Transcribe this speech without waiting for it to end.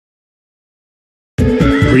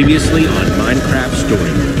Previously on Minecraft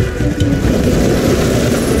Story Mode.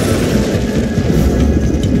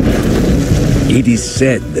 It is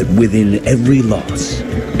said that within every loss,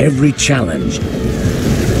 every challenge,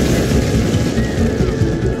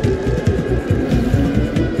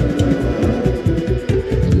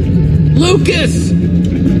 Lucas!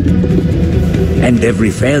 and every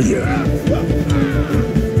failure,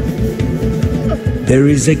 there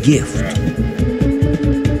is a gift.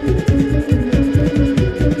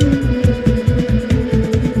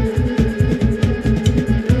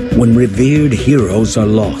 When revered heroes are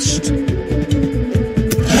lost,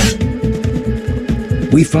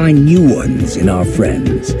 we find new ones in our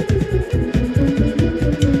friends.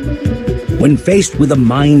 When faced with a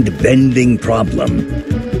mind-bending problem,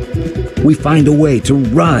 we find a way to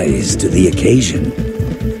rise to the occasion.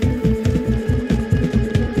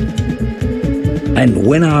 And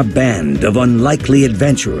when our band of unlikely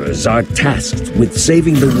adventurers are tasked with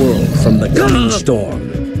saving the world from the coming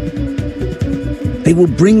storm, they will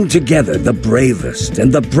bring together the bravest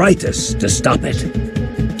and the brightest to stop it.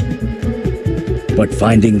 But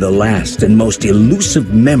finding the last and most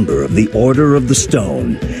elusive member of the Order of the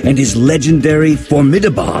Stone and his legendary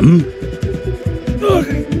Formidabomb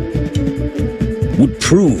would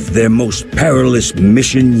prove their most perilous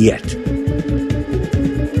mission yet.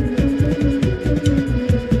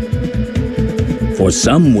 For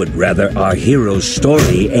some would rather our hero's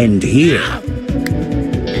story end here.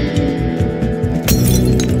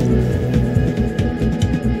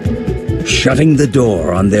 Shutting the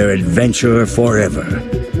door on their adventure forever.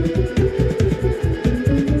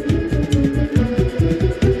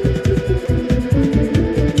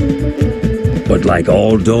 But like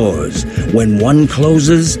all doors, when one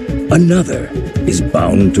closes, another is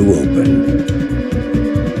bound to open.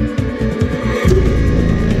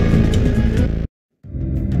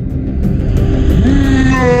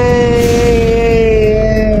 No!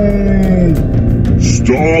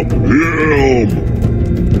 Stop him!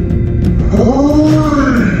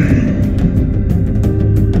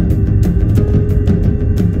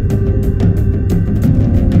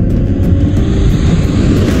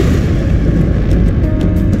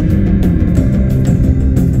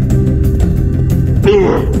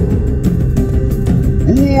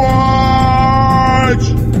 Watch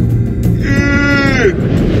it!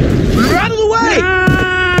 You're out of the way!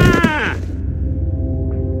 Ah!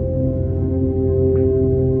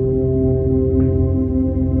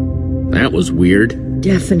 That was weird.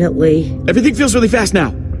 Definitely. Everything feels really fast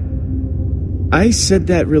now. I said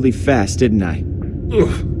that really fast, didn't I?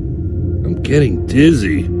 Ugh. I'm getting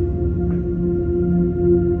dizzy.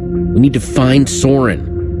 We need to find Soren.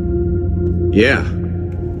 Yeah.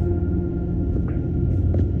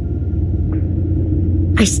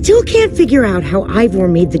 I still can't figure out how Ivor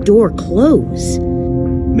made the door close.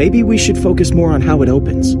 Maybe we should focus more on how it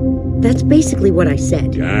opens. That's basically what I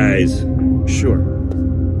said. Guys. Sure.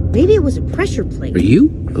 Maybe it was a pressure plate. Are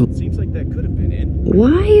you? Seems like that could have been it.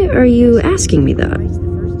 Why are you asking me that?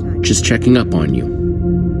 Just checking up on you.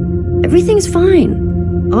 Everything's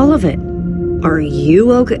fine. All of it. Are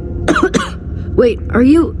you okay? Wait, are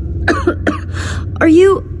you... Are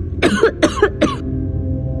you...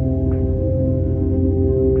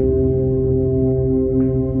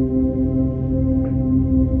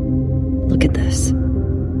 Look at this.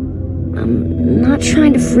 I'm not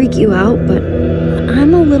trying to freak you out, but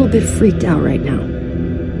I'm a little bit freaked out right now.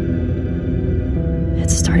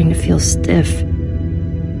 It's starting to feel stiff.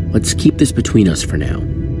 Let's keep this between us for now.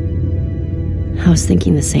 I was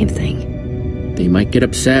thinking the same thing. They might get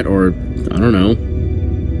upset or, I don't know.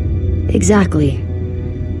 Exactly.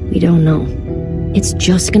 We don't know. It's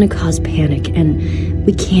just gonna cause panic, and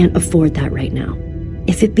we can't afford that right now.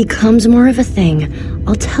 If it becomes more of a thing,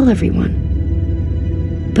 I'll tell everyone.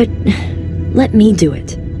 But let me do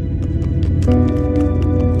it.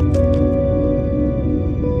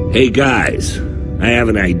 Hey guys, I have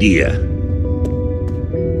an idea.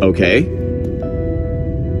 Okay.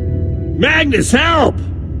 Magnus, help!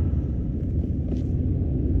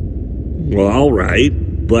 Well, all right,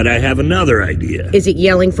 but I have another idea. Is it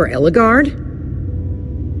yelling for Ellegard?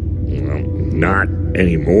 Well, not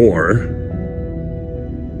anymore.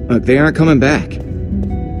 Look, they aren't coming back.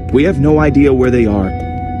 We have no idea where they are.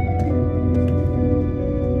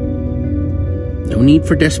 No need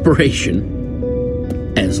for desperation.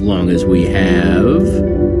 As long as we have...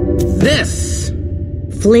 this!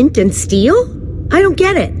 Flint and steel? I don't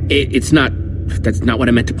get it. It's not... That's not what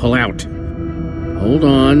I meant to pull out. Hold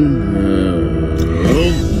on.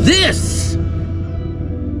 This!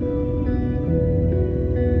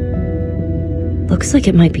 Looks like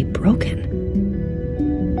it might be broken.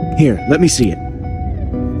 Here, let me see it.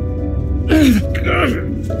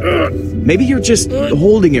 Maybe you're just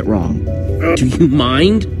holding it wrong. Do you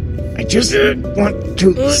mind? I just want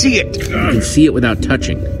to see it. You can see it without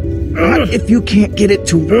touching. Not if you can't get it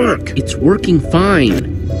to work. It's working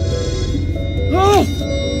fine. Oh!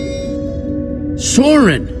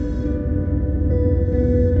 Soren!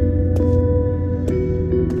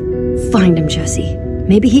 Find him, Jesse.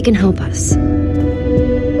 Maybe he can help us.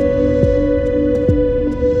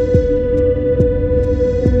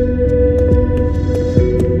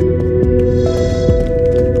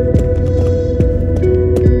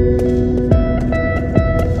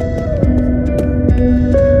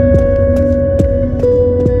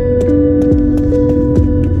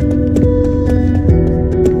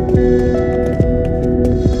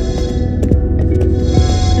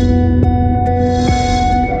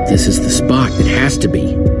 This is the spot. It has to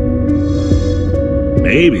be.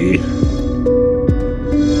 Maybe.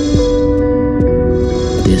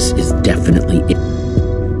 This is definitely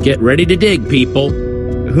it. Get ready to dig, people.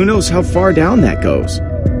 Who knows how far down that goes?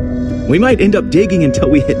 We might end up digging until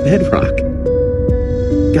we hit bedrock.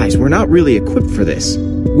 Guys, we're not really equipped for this.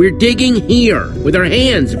 We're digging here, with our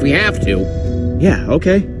hands if we have to. Yeah,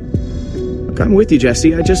 okay. Look, I'm with you,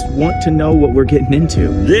 Jesse. I just want to know what we're getting into.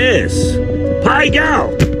 This. Pike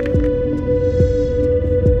out!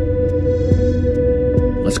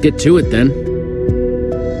 Let's get to it then.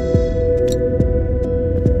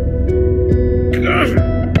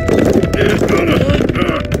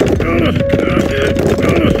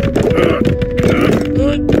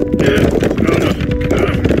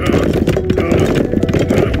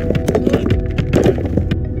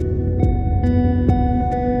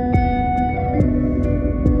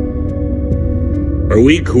 Are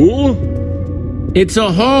we cool? It's a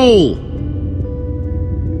hole!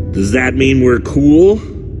 Does that mean we're cool?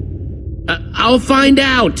 I'll find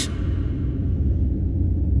out!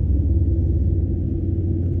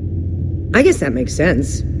 I guess that makes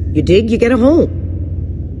sense. You dig, you get a hole.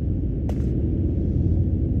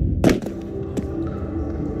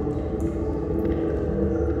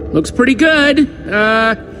 Looks pretty good.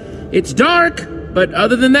 It's dark, but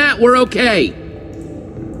other than that, we're okay.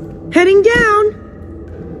 Heading down.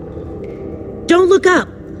 Don't look up.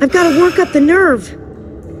 I've got to work up the nerve.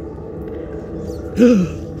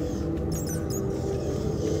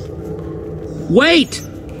 Wait!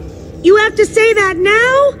 You have to say that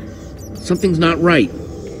now? Something's not right.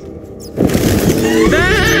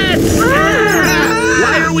 Bats!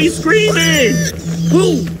 Why are we screaming?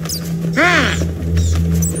 Who? Ah!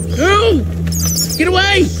 Who? Get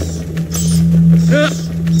away!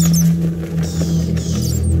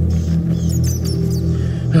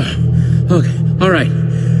 Okay, all right.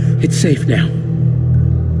 It's safe now.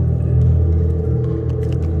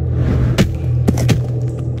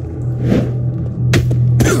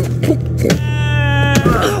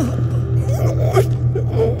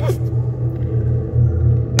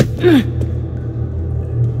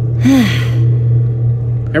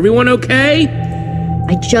 Everyone okay?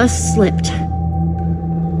 I just slipped.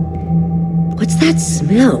 What's that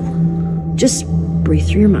smell? Just breathe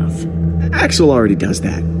through your mouth. Axel already does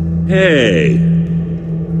that. Hey.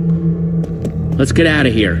 Let's get out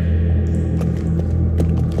of here.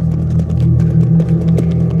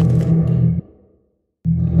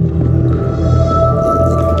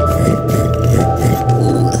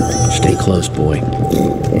 Stay close, boy.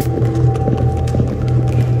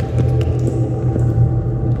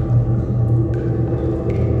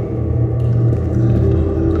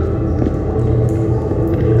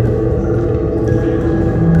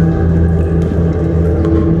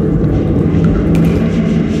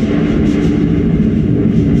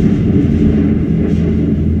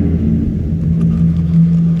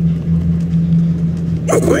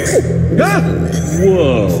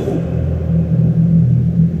 Whoa.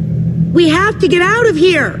 We have to get out of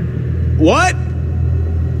here. What?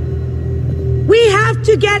 We have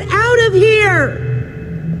to get out of here.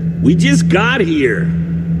 We just got here.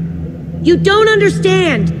 You don't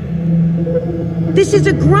understand. This is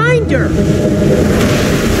a grinder.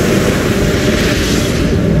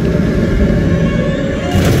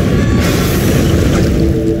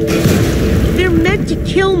 They're meant to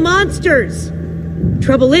kill monsters.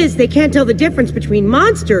 Trouble is, they can't tell the difference between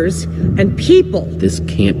monsters and people. This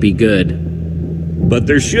can't be good. But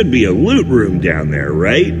there should be a loot room down there,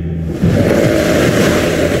 right?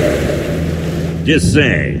 Just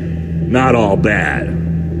saying. Not all bad.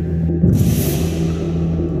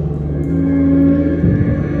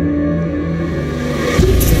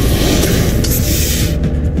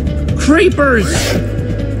 Creepers!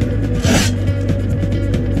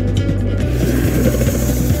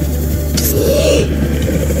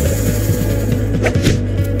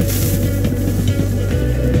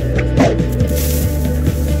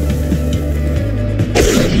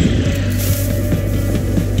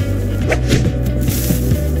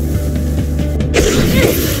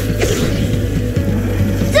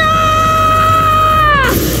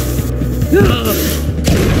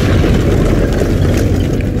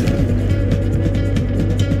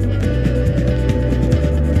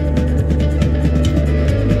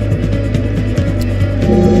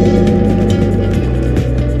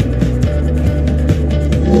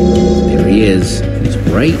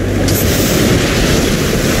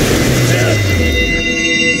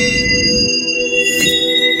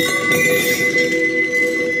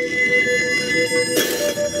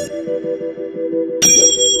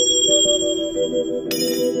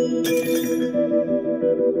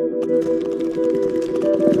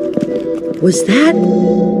 Was that...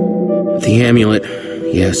 The amulet,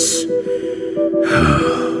 yes.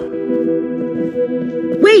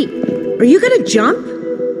 Wait, are you gonna jump?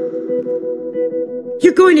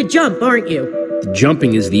 You're going to jump, aren't you? The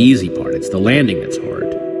jumping is the easy part. It's the landing that's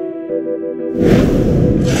hard.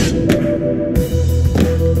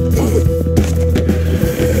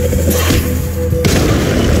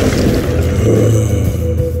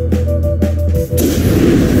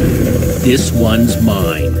 This one's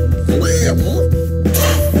mine.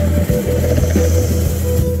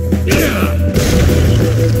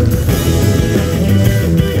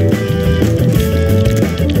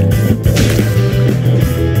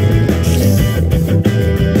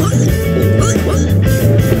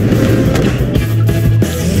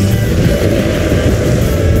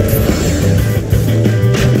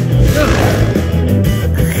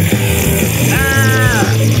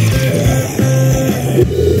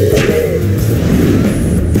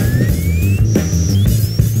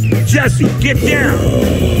 Jesse, get down!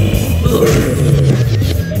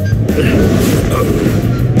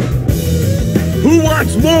 Who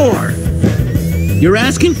wants more? You're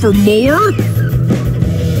asking for more?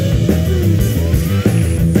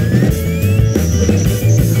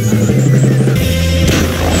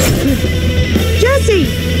 Jesse!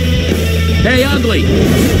 Hey, ugly!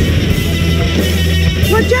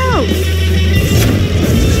 Watch out!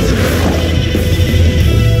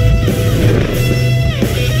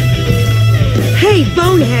 Hey,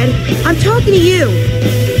 bonehead! I'm talking to you!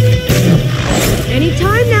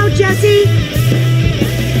 Anytime now, Jesse!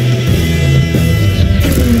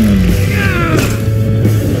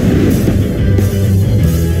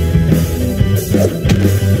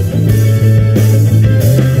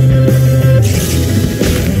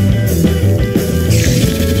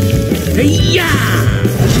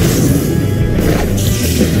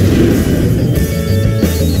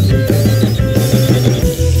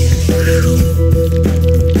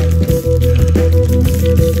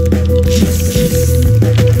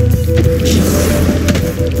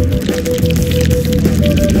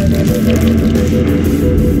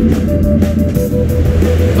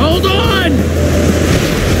 Hold on!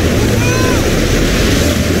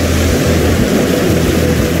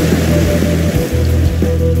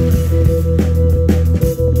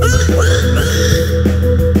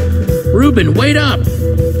 Reuben, wait up!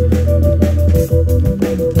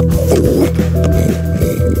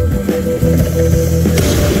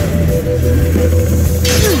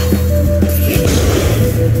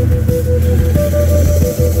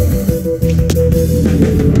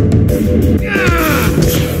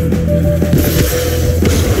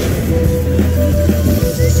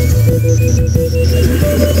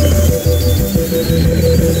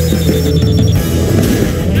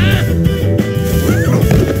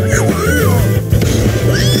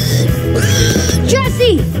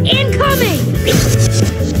 Jesse! Incoming!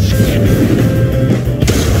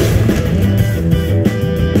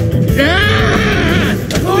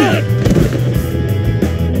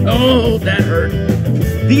 Oh, that hurt.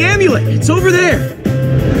 The amulet! It's over there!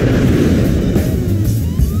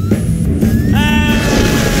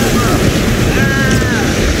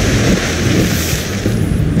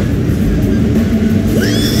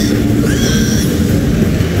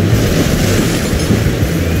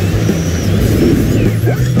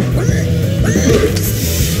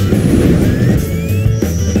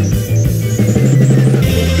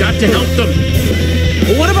 Got to help them.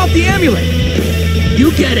 But what about the amulet?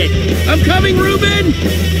 You get it. I'm coming, Reuben!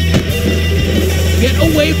 Get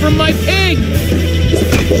away from my pig!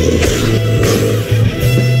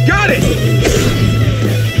 Got it!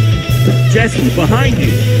 Jesse, behind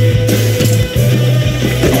you!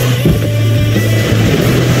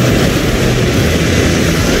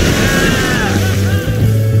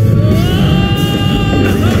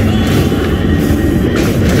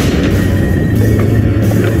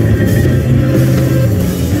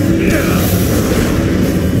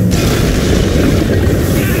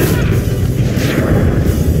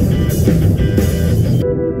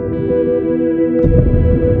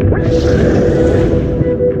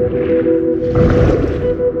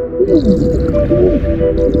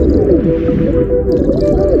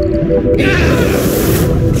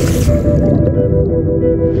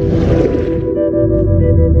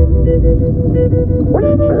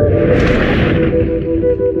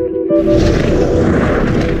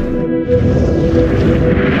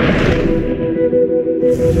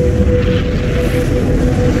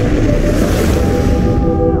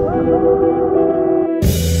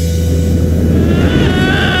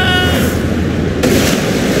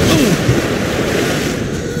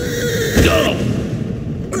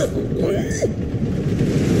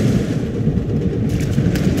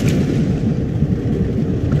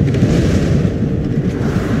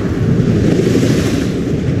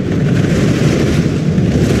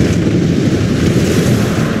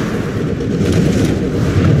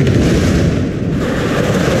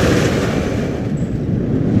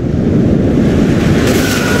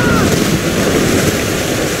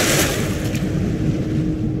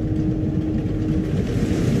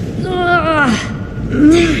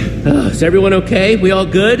 Is everyone okay? We all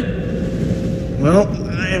good? Well,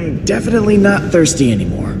 I am definitely not thirsty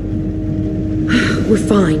anymore. We're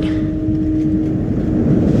fine.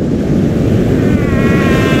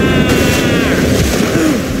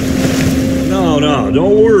 No,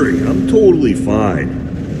 don't worry. I'm totally fine.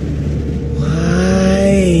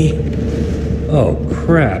 Why? Oh,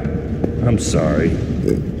 crap. I'm sorry.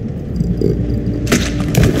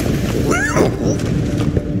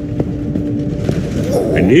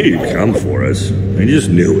 I knew you'd come for us. I just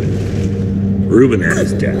knew it. Reuben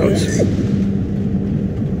has doubts.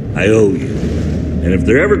 I owe you. And if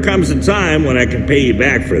there ever comes a time when I can pay you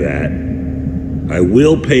back for that, I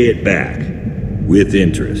will pay it back. With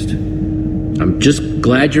interest. I'm just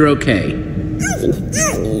glad you're okay.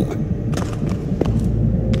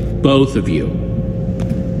 Both of you.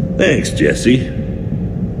 Thanks, Jesse.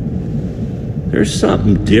 There's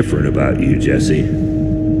something different about you, Jesse.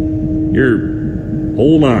 You're...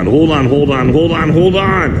 Hold on.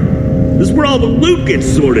 This is where all the loot gets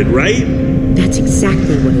sorted, right? That's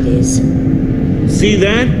exactly what it is. See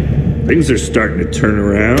that? Things are starting to turn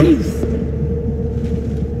around.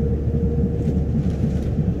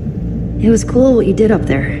 It was cool what you did up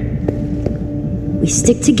there. We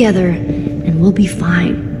stick together, and we'll be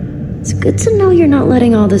fine. It's good to know you're not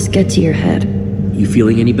letting all this get to your head. You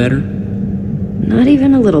feeling any better? Not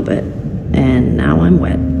even a little bit. And now I'm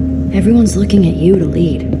wet. Everyone's looking at you to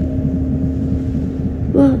lead.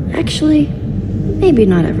 Well, actually, maybe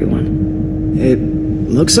not everyone. It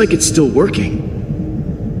looks like it's still working.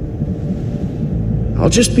 I'll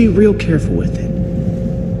just be real careful with it.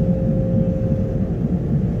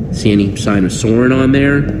 See any sign of Soren on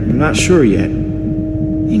there? I'm not sure yet.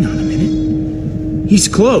 Hang on a minute. He's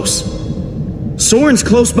close. Soren's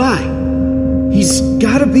close by. He's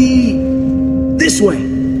gotta be... this way.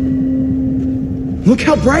 Look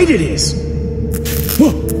how bright it is.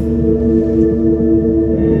 Whoa.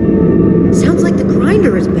 Sounds like the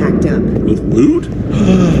grinder is backed up. With loot?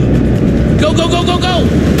 Go!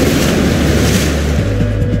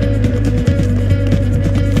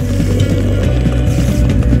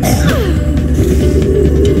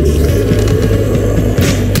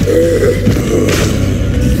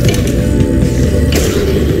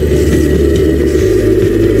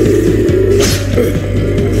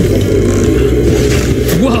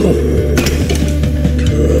 Whoa!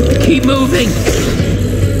 Keep moving!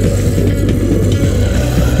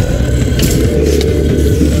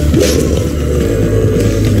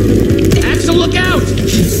 Axel, look out!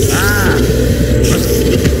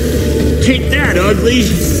 Take that, ugly!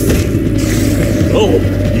 Oh,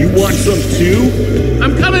 you want some too?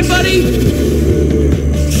 I'm coming, buddy!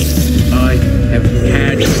 I have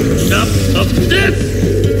had enough of this!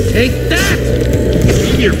 Take that!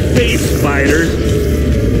 In your face, spider!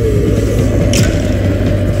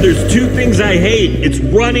 There's two things I hate. It's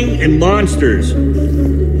running and monsters.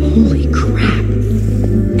 Holy crap.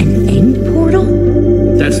 An end portal?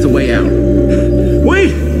 That's the way out.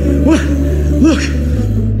 Wait! What? Look!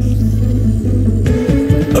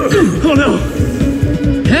 Oh no!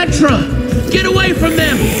 Petra! Get away from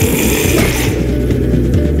them!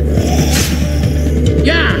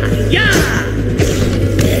 Yeah!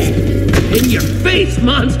 In your face,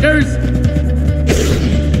 monsters!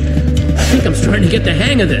 I think I'm starting to get the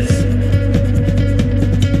hang of this.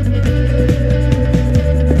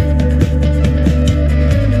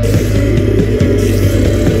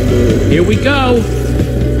 Here we go!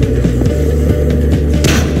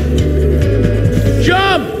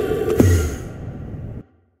 Jump!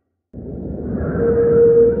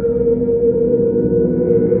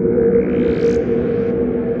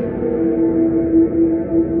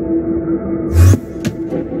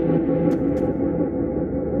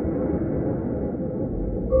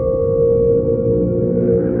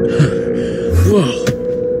 Whoa.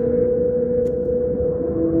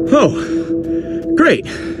 Oh, great.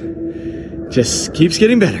 Just keeps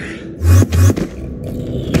getting better.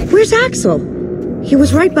 Where's Axel? He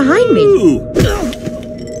was right behind me. Ooh.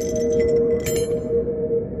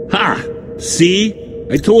 Ha! See?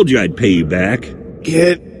 I told you I'd pay you back.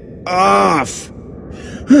 Get off!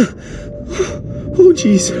 Oh,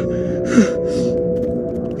 jeez.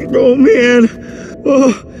 Oh, man.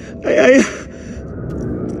 Oh,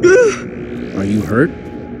 Are you hurt?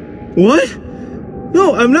 What?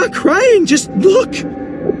 No, I'm not crying. Just look.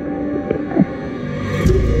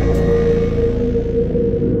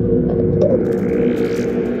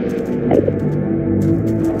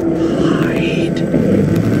 Hide.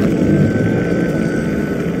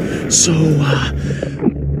 So,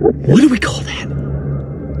 what do we call that?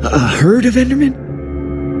 A herd of Endermen?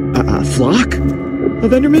 A flock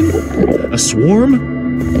of Endermen? A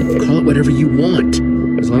swarm? Call it whatever you want.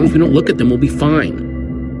 As long as we don't look at them, we'll be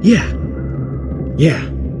fine. Yeah. Yeah.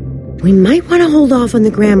 We might want to hold off on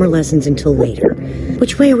the grammar lessons until later.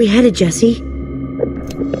 Which way are we headed, Jesse?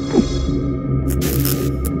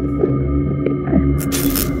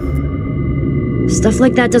 Stuff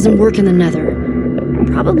like that doesn't work in the Nether.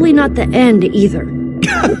 Probably not the end, either.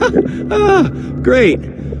 Great.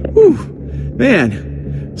 Whew.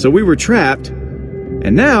 Man, so we were trapped,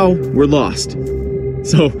 and now we're lost.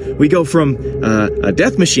 So we go from a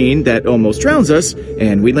death machine that almost drowns us,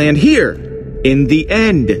 and we land here, in the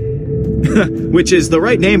end. Which is the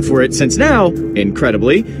right name for it, since now,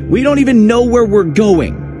 incredibly, we don't even know where we're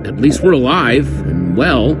going. At least we're alive and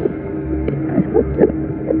well.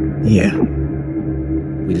 Yeah.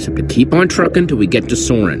 We just have to keep on trucking till we get to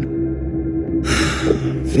Soren.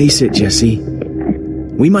 Face it, Jesse.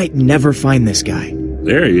 We might never find this guy.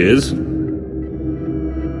 There he is.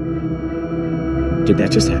 Did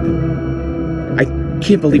that just happen? I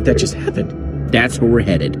can't believe that just happened. That's where we're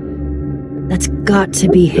headed. That's got to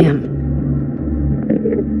be him.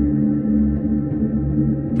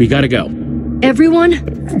 We gotta go.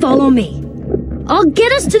 Everyone, follow me. I'll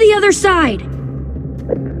get us to the other side.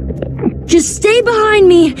 Just stay behind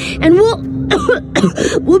me, and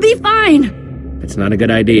we'll be fine. It's not a good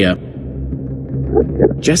idea.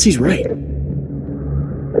 Jesse's right.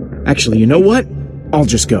 Actually, you know what? I'll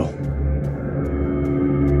just go.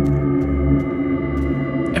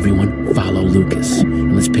 Everyone, follow Lucas.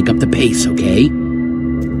 And let's pick up the pace, okay?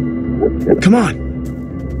 Come on.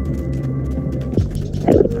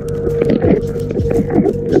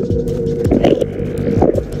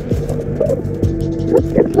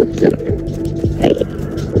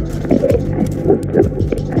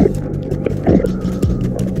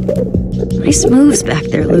 Nice moves back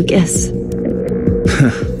there, Lucas.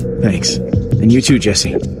 Thanks. And you too,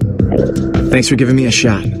 Jesse. Thanks for giving me a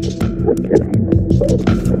shot.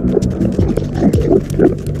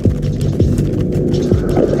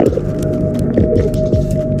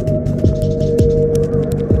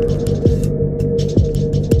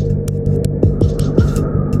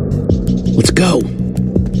 Let's go.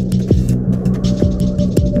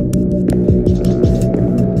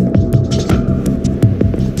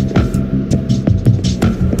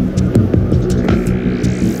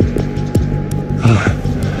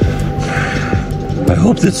 I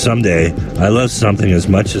hope that someday I love something as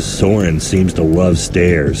much as Soren seems to love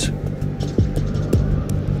stairs.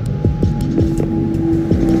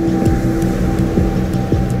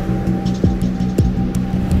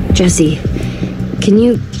 Jesse, can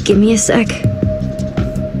you give me a sec?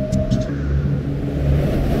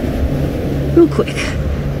 Real quick.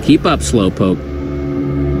 Keep up, Slowpoke.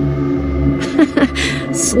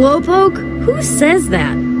 Slowpoke? Who says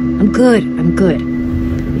that? I'm good. We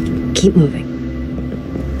can keep moving.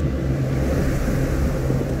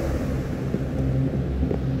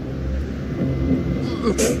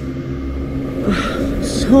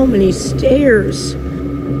 So many stairs.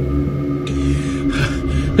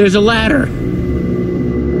 There's a ladder.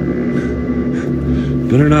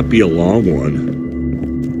 Better not be a long one.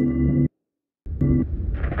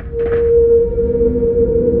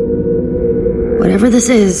 Whatever this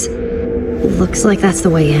is, looks like that's the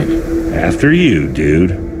way in. After you,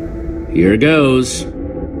 dude. Here goes.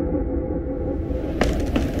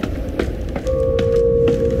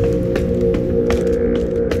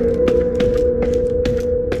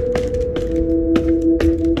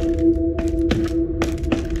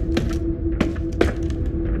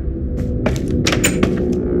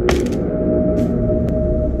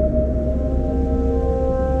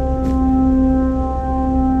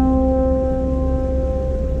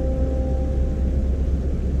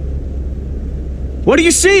 What do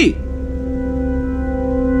you see?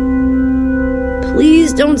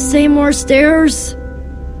 Please don't say more stairs.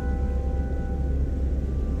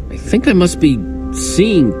 I think I must be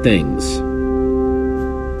seeing things.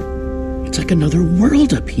 It's like another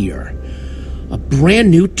world up here. A brand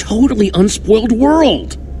new, totally unspoiled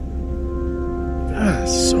world.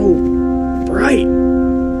 So bright.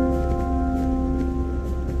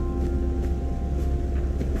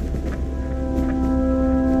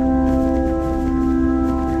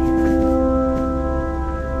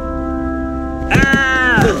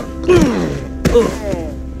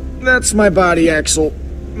 That's my body, Axel.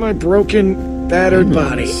 My broken, battered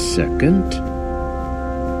body. Second.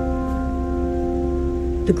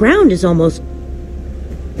 The ground is almost...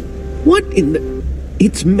 What in the...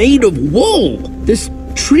 It's made of wool. This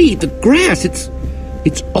tree, the grass, it's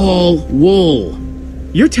all wool.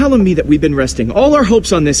 You're telling me that we've been resting all our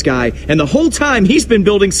hopes on this guy, and the whole time he's been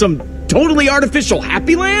building some totally artificial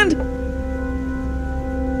happy land?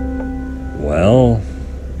 Well,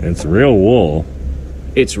 it's real wool.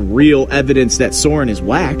 It's real evidence that Soren is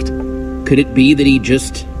whacked. Could it be that he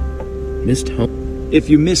just missed home? If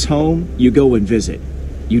you miss home, you go and visit.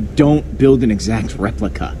 You don't build an exact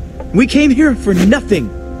replica. We came here for nothing.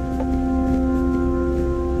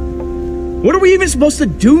 What are we even supposed to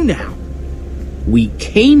do now? We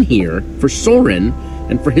came here for Soren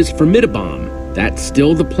and for his Formidabomb. That's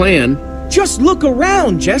still the plan. Just look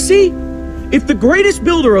around, Jesse. If the greatest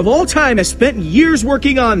builder of all time has spent years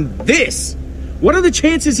working on this, what are the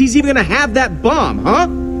chances he's even gonna have that bomb, huh?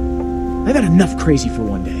 I've had enough crazy for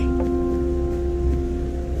one day.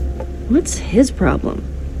 What's his problem?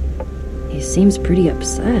 He seems pretty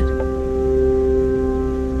upset.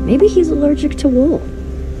 Maybe he's allergic to wool.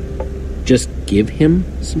 Just give him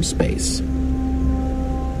some space.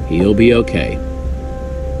 He'll be okay.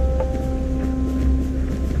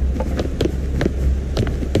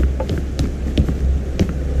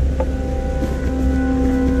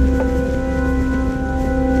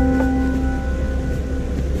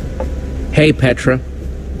 Hey, Petra.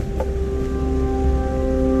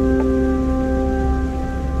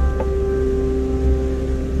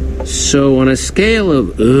 So, on a scale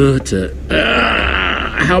of to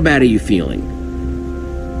how bad are you feeling?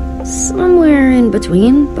 Somewhere in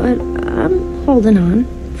between, but I'm holding on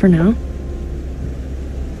for now.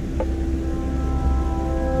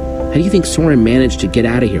 How do you think Soren managed to get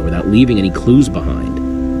out of here without leaving any clues behind?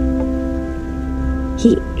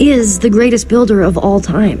 He is the greatest builder of all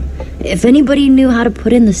time. If anybody knew how to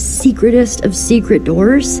put in the secretest of secret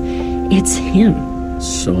doors, it's him.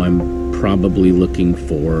 So I'm probably looking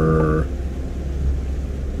for...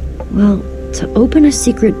 Well, to open a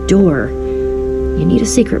secret door, you need a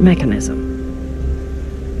secret mechanism.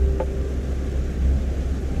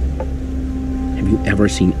 Have you ever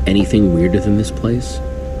seen anything weirder than this place?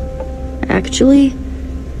 Actually,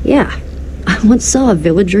 yeah. I once saw a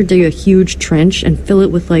villager dig a huge trench and fill it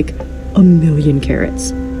with like 1,000,000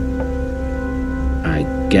 carrots. I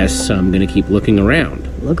guess I'm gonna keep looking around.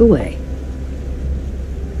 Look away.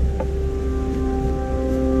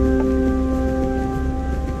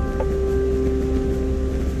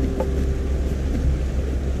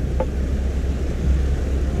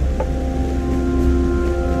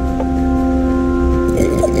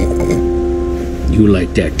 You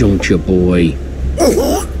like that, don't you, boy?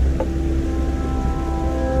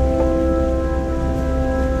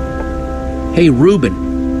 Hey, Reuben.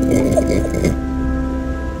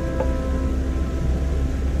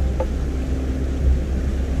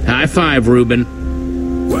 High five, Reuben.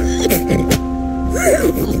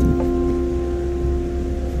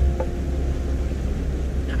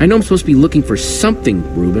 I know I'm supposed to be looking for something,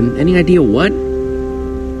 Reuben. Any idea what?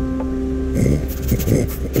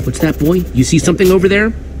 What's that, boy? You see something over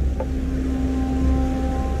there?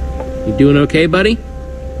 You doing okay, buddy?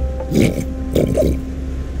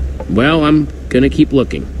 Well, I'm gonna keep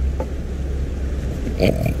looking.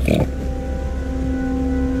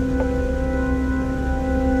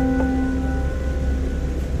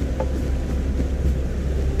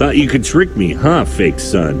 Thought you could trick me, huh, fake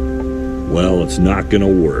son? Well, it's not gonna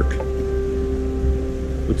work.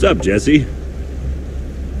 What's up, Jesse?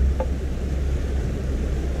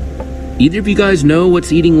 Either of you guys know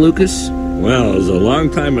what's eating Lucas? Well, as a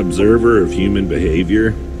longtime observer of human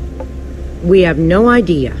behavior, We have no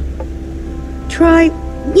idea. Try,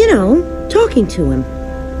 talking to him.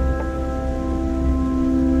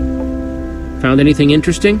 Found anything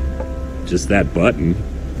interesting? just that button.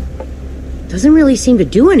 Doesn't really seem to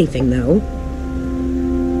do anything, though.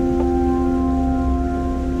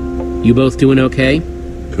 You both doing okay?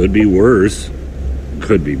 Could be worse.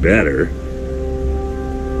 Could be better.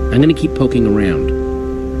 I'm gonna keep poking around.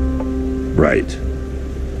 Right.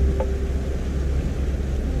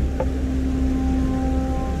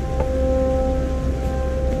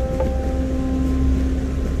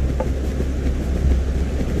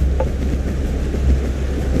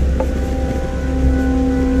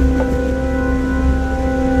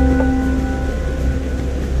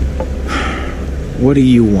 What do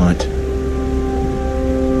you want?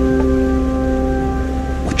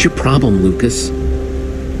 What's your problem, Lucas?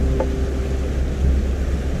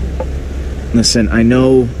 Listen, I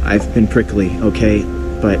know I've been prickly, okay?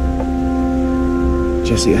 But...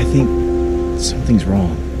 Jesse, I think something's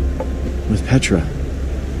wrong with Petra.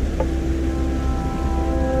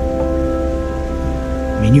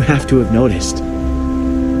 I mean, you have to have noticed.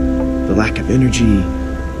 The lack of energy,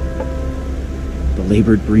 the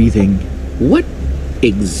labored breathing. What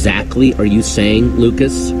exactly are you saying,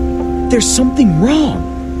 Lucas? There's something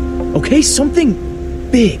wrong, okay? Something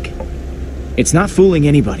big. It's not fooling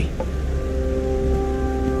anybody.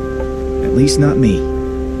 At least not me.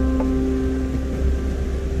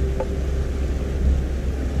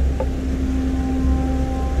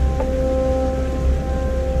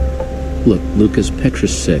 Look, Lucas,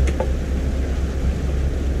 Petra's sick.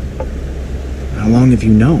 How long have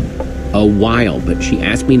you known? A while, but she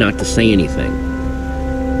asked me not to say anything.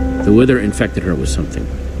 The Wither infected her with something.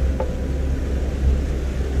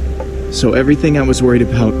 So everything I was worried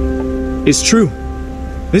about is true.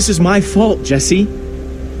 This is my fault, Jesse.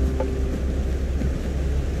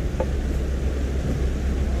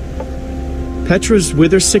 Petra's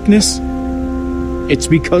wither sickness, it's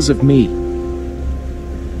because of me.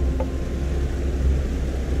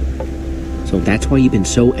 So that's why you've been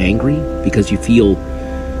so angry? Because you feel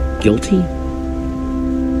guilty?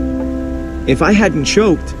 If I hadn't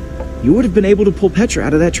choked, you would have been able to pull Petra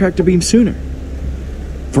out of that tractor beam sooner.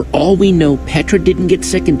 For all we know, Petra didn't get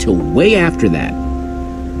sick until way after that.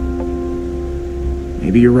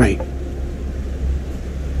 Maybe you're right.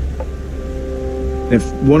 If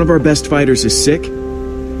one of our best fighters is sick,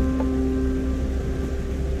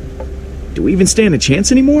 do we even stand a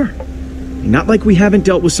chance anymore? Not like we haven't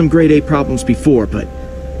dealt with some grade A problems before, but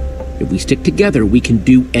if we stick together, we can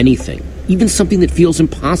do anything. Even something that feels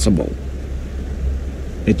impossible.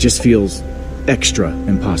 It just feels extra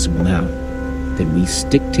impossible now. Then we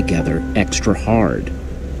stick together extra hard.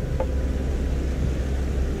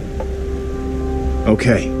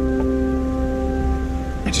 Okay.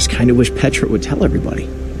 I just kind of wish Petra would tell everybody.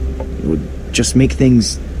 It would just make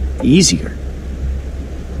things easier.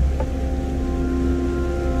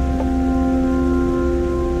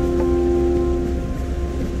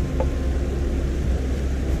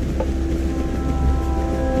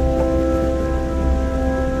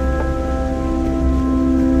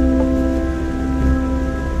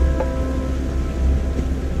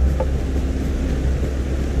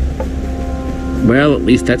 Well, at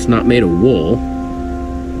least that's not made of wool.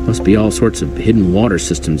 Must be all sorts of hidden water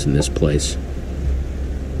systems in this place.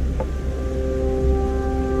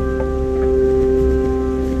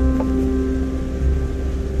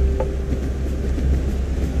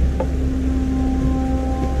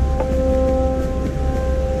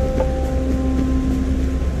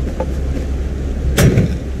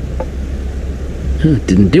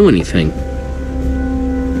 Didn't do anything.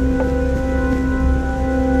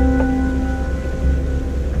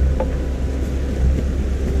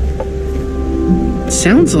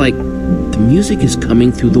 Sounds like the music is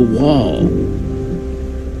coming through the wall.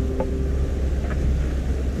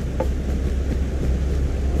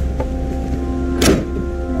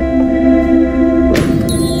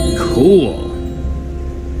 Cool.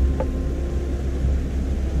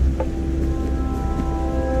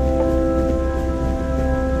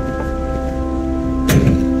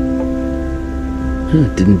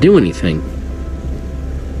 Didn't do anything.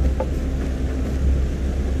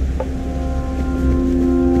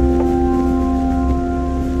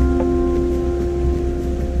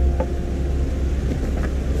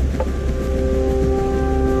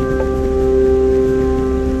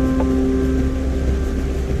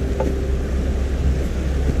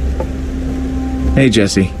 Hey,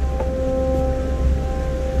 Jesse.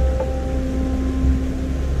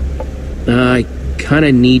 I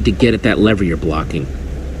kinda need to get at that lever you're blocking.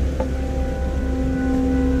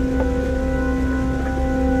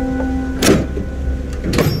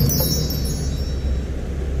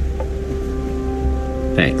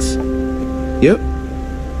 Thanks. Yep.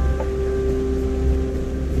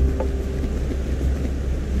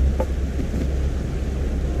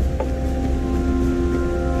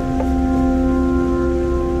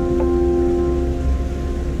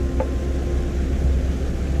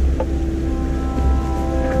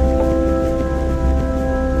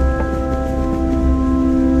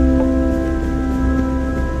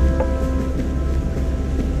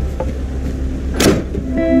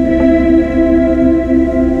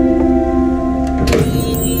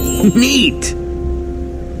 Neat!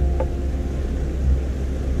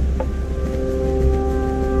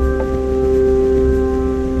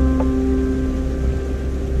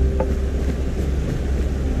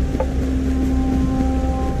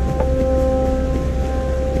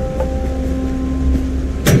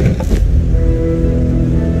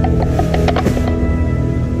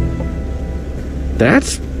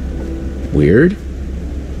 That's weird.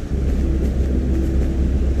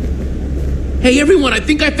 Hey everyone, I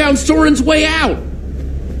think I found Soren's way out!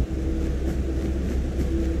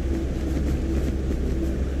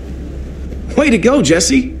 Way to go,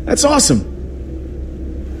 Jesse. That's awesome.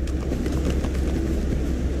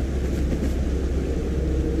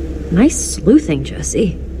 Nice sleuthing,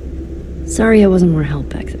 Jesse. Sorry I wasn't more help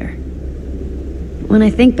back there. When I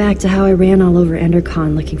think back to how I ran all over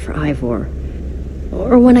Endercon looking for Ivor,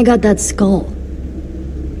 or when I got that skull,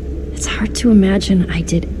 it's hard to imagine I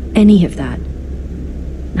did any of that,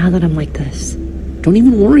 now that I'm like this. Don't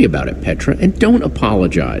even worry about it, Petra, and don't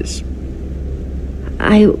apologize.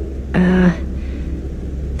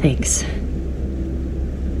 Thanks.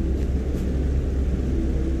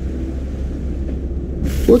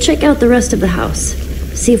 We'll check out the rest of the house,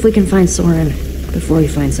 see if we can find Soren before he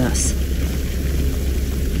finds us.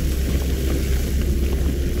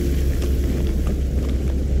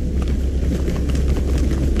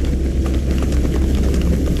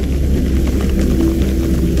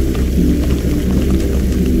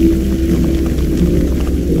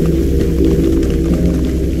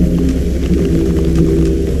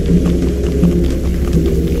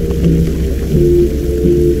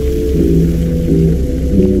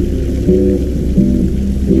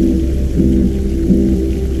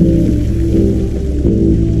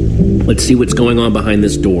 Let's see what's going on behind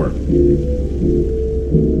this door.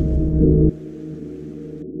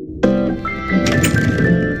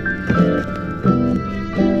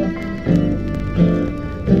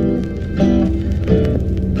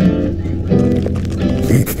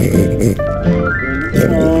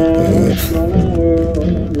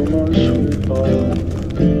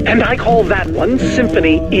 And I call that one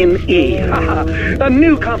Symphony in E. A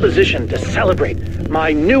new composition to celebrate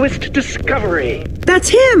my newest discovery. That's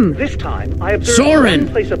him! This time, I observed Soren!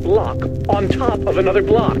 one place a block on top of another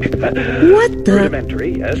block. What the?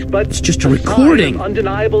 Rudimentary, yes, but It's just a sign recording. of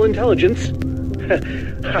undeniable intelligence.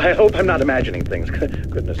 I hope I'm not imagining things.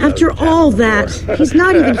 Goodness knows After what's all happened that, before. he's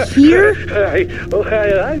not even here?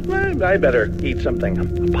 I better eat something.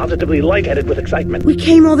 I'm positively lightheaded with excitement. We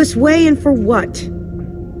came all this way, and for what?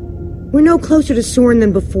 We're no closer to Soren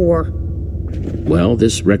than before. Well,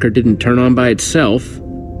 this record didn't turn on by itself.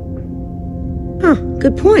 Huh,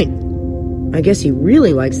 good point. I guess he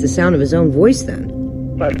really likes the sound of his own voice then.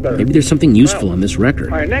 That's better. Maybe there's something useful on this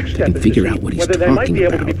record. Our next I step can is figure to out see what he's whether they might talking be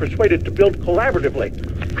able to about. be persuaded to build collaboratively.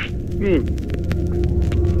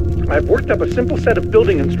 I've worked up a simple set of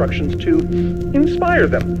building instructions to inspire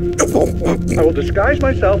them. I will disguise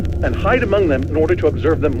myself and hide among them in order to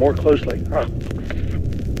observe them more closely.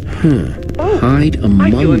 Oh, Hide among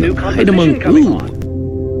I feel a new them. Hide among coming who? on.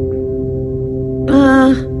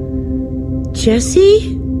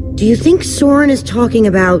 Jesse? Do you think Soren is talking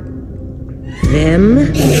about them?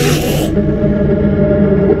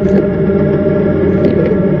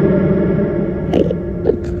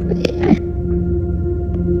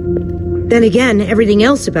 Then again, everything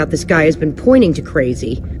else about this guy has been pointing to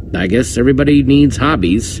crazy. I guess everybody needs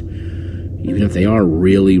hobbies, even if they are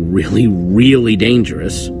really, really, really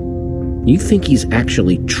dangerous. You think he's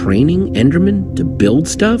actually training Endermen to build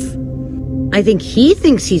stuff? I think he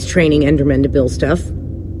thinks he's training Endermen to build stuff.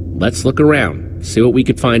 Let's look around, see what we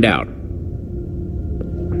could find out.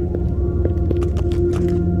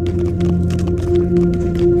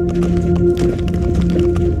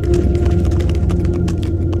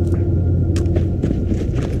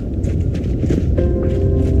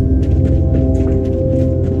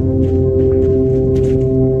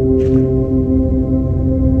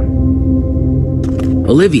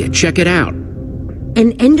 Olivia, check it out.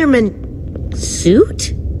 An Enderman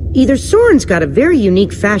suit? Either Soren's got a very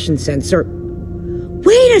unique fashion sense, or...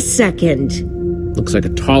 Wait a second! Looks like a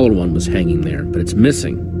taller one was hanging there, but it's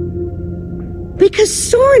missing. Because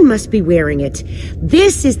Soren must be wearing it.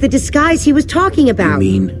 This is the disguise he was talking about.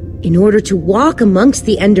 You mean? In order to walk amongst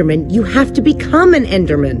the Endermen, you have to become an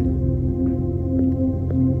Enderman.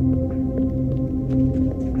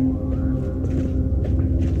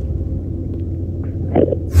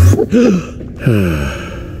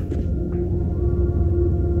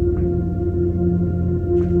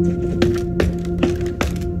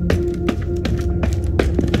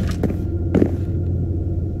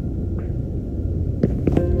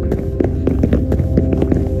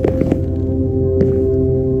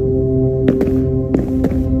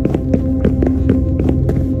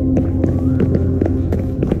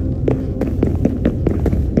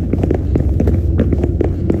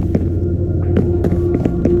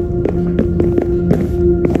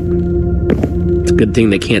 Good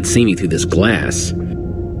thing they can't see me through this glass.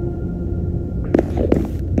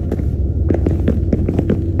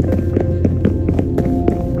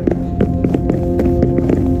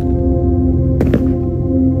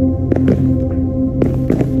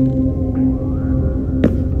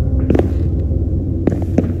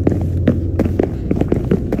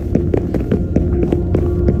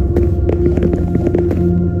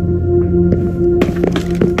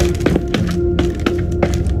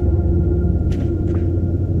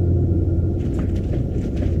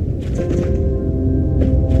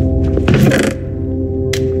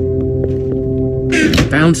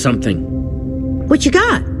 found something. What you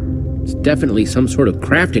got? It's definitely some sort of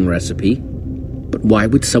crafting recipe. But why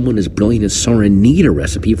would someone as brilliant as Soren need a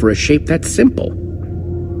recipe for a shape that simple?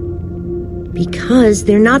 Because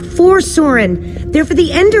they're not for Soren. They're for the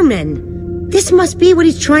Endermen. This must be what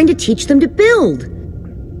he's trying to teach them to build.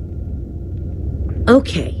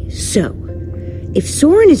 Okay, so if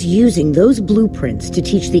Soren is using those blueprints to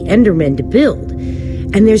teach the Endermen to build,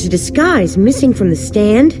 and there's a disguise missing from the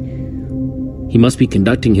stand... He must be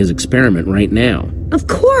conducting his experiment right now. Of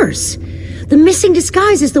course! The missing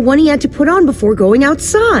disguise is the one he had to put on before going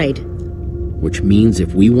outside. Which means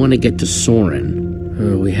if we want to get to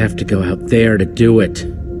Soren, we have to go out there to do it.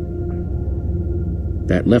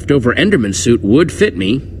 That leftover Enderman suit would fit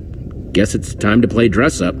me. Guess it's time to play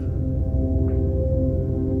dress-up.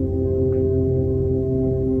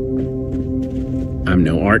 I'm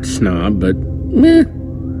no art snob, but meh.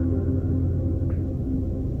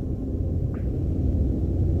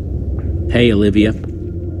 Hey, Olivia.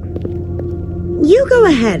 You go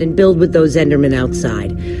ahead and build with those Endermen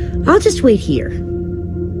outside. I'll just wait here.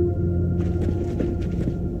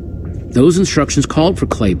 Those instructions called for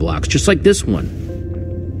clay blocks, just like this one.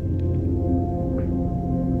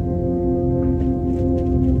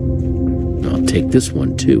 I'll take this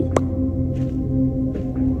one, too.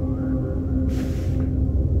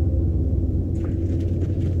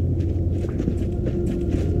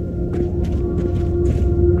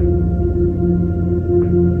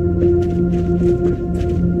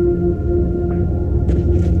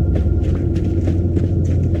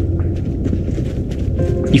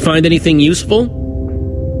 You find anything useful?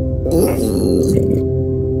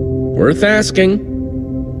 Worth asking.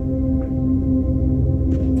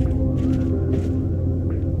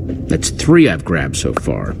 That's 3 I've grabbed so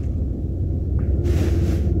far.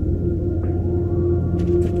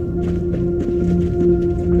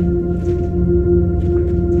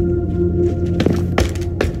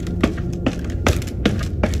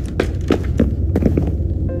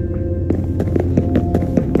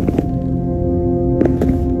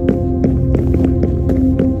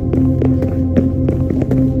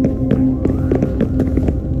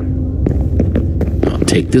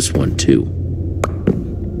 Take this one, too.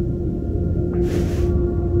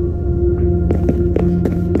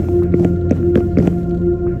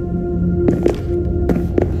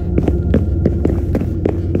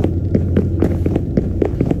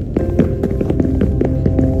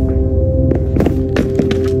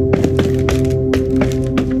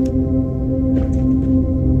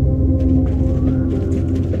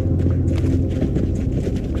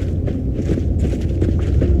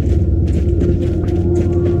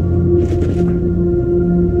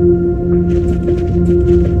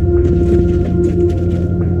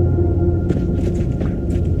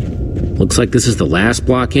 Looks like this is the last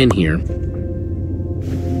block in here.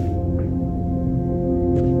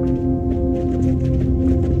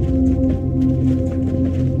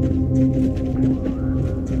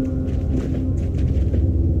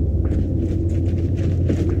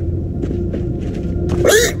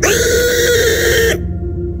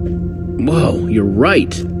 Whoa, you're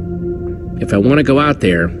right. If I want to go out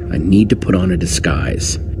there, I need to put on a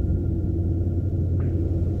disguise.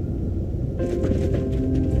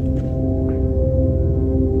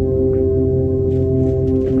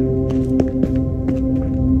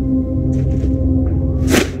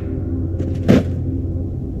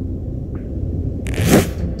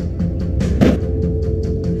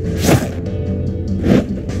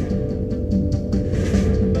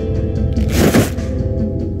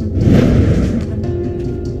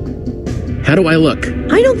 How do I look?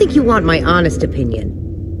 I don't think you want my honest opinion.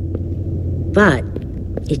 But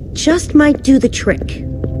it just might do the trick.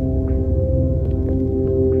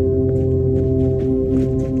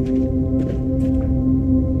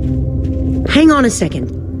 Hang on a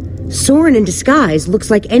second. Soren in disguise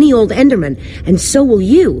looks like any old Enderman, and so will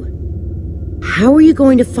you. How are you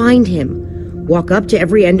going to find him? Walk up to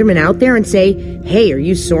every Enderman out there and say, "Hey, are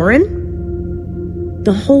you Soren?"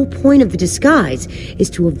 The whole point of the disguise is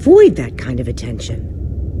to avoid that kind of attention.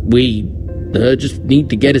 We just need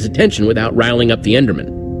to get his attention without riling up the Enderman.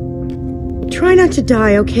 Try not to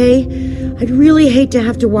die, okay? I'd really hate to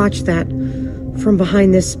have to watch that from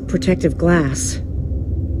behind this protective glass.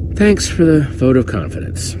 Thanks for the vote of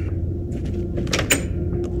confidence.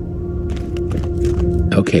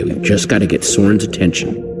 Okay, we've just got to get Soren's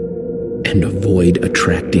attention and avoid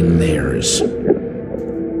attracting theirs.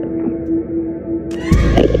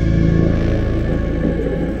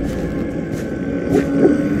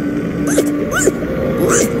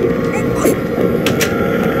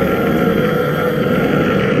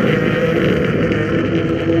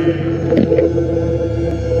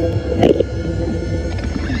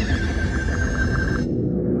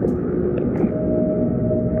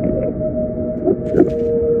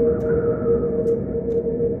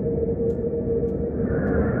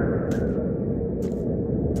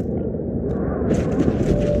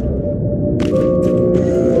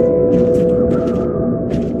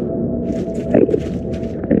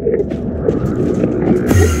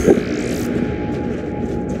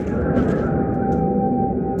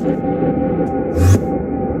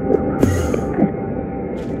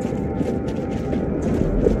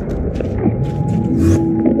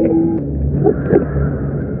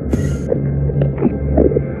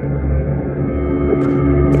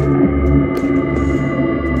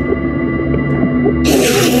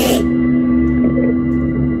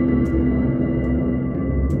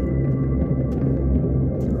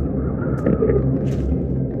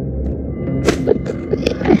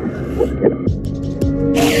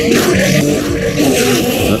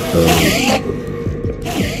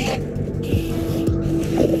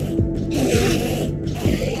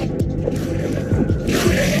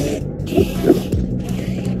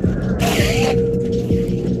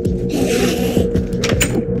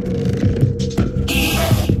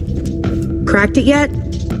 Cracked it yet?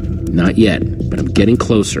 Not yet, but I'm getting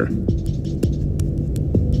closer.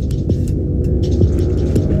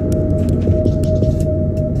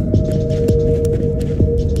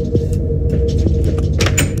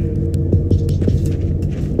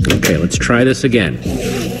 Okay, let's try this again.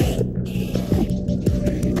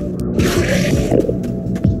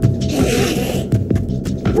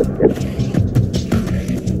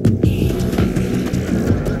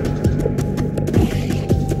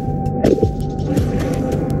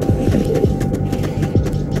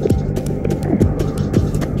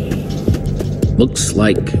 Looks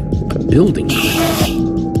like a building.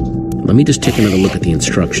 Let me just take another look at the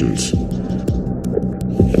instructions.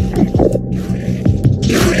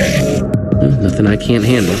 Nothing I can't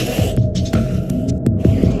handle.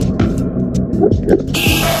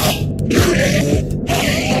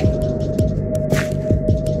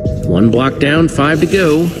 One block down, 5 to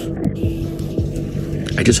go.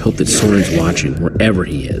 I just hope that Soren's watching, wherever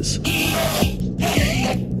he is.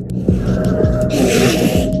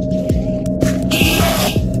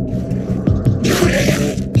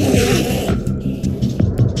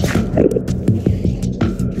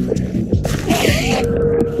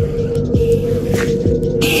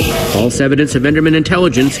 False evidence of Enderman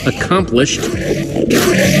intelligence accomplished.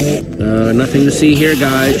 Nothing to see here,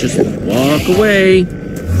 guys. Just walk away.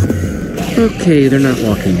 Okay, they're not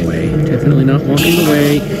walking away. Definitely not walking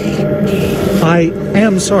away. I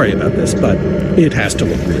am sorry about this, but it has to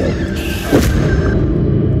look real.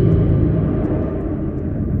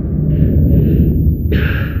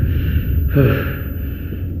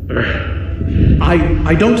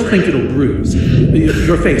 I don't think it'll bruise.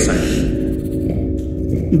 Your face, I mean.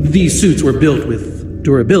 These suits were built with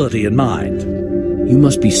durability in mind. You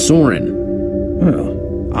must be Soren.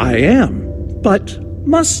 Well, I am. But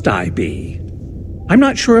must I be? I'm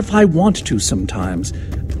not sure if I want to sometimes.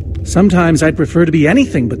 Sometimes I'd prefer to be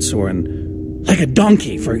anything but Soren. Like a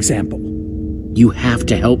donkey, for example. You have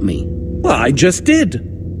to help me. Well, I just did.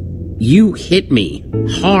 You hit me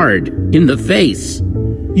hard in the face.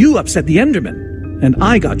 You upset the Enderman, and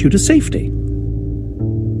I got you to safety.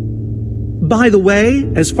 By the way,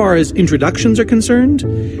 as far as introductions are concerned,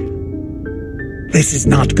 this is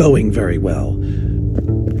not going very well.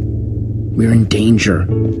 We're in danger.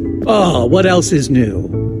 Oh, what else is new?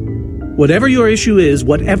 Whatever your issue is,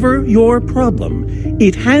 whatever your problem,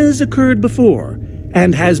 it has occurred before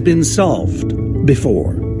and has been solved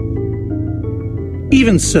before.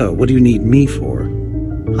 Even so, what do you need me for?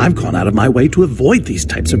 I've gone out of my way to avoid these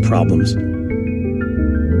types of problems.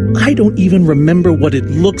 I don't even remember what it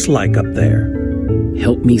looks like up there.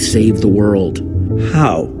 Help me save the world.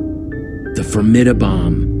 How? The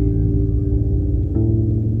Formidabomb.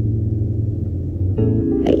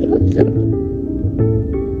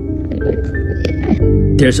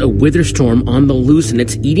 There's a wither storm on the loose and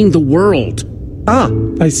it's eating the world. Ah,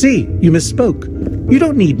 I see. You misspoke. You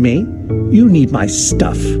don't need me. You need my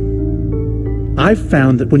stuff. I've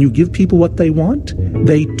found that when you give people what they want,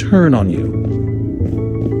 they turn on you.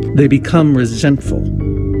 They become resentful.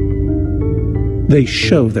 They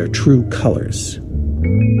show their true colors.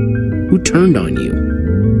 Who turned on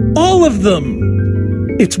you? All of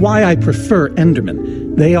them! It's why I prefer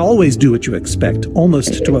Endermen. They always do what you expect,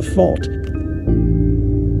 almost to a fault.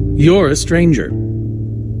 You're a stranger.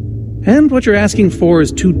 And what you're asking for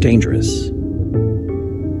is too dangerous.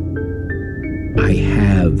 I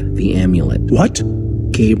have the amulet. What?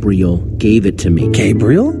 Gabriel gave it to me.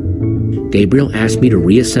 Gabriel? Gabriel asked me to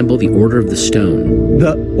reassemble the Order of the Stone.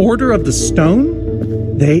 The Order of the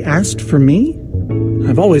Stone? They asked for me?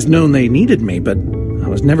 I've always known they needed me, but I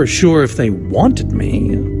was never sure if they wanted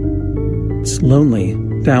me. It's lonely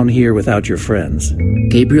down here without your friends.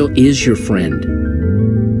 Gabriel is your friend.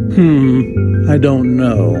 I don't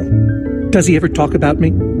know. Does he ever talk about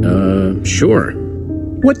me? Sure.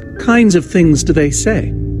 What kinds of things do they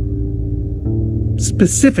say?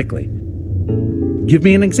 Specifically. Give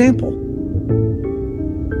me an example.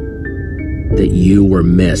 That you were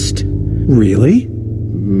missed. Really?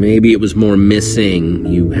 Maybe it was more missing.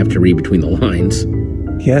 You have to read between the lines.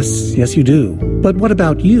 Yes, you do. But what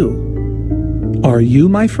about you? Are you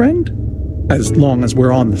my friend? As long as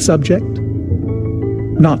we're on the subject?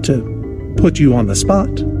 Not to put you on the spot.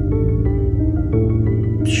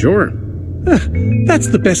 Sure. That's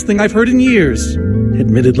the best thing I've heard in years.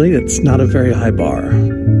 Admittedly, it's not a very high bar.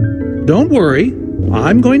 Don't worry.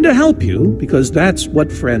 I'm going to help you because that's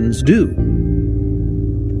what friends do.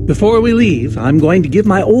 Before we leave, I'm going to give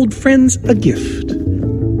my old friends a gift.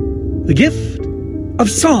 The gift of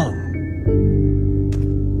song.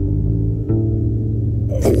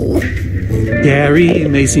 Gary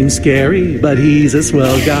may seem scary, but he's a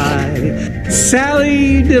swell guy.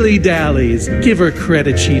 Sally dilly-dallies, give her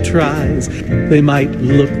credit, she tries. They might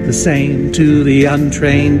look the same to the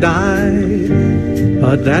untrained eye,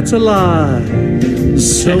 but that's a lie.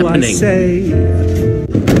 So I say...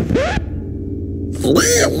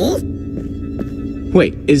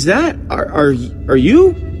 Wait, is that... Are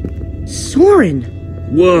you? Soren!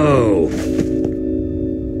 Whoa!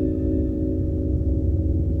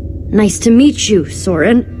 Nice to meet you,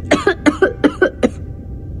 Soren.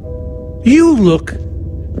 You look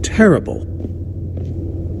terrible.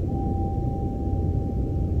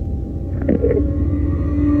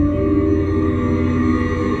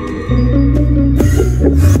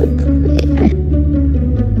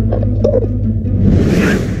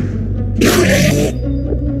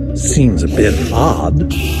 Seems a bit odd.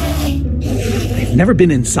 They've never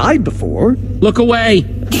been inside before. Look away!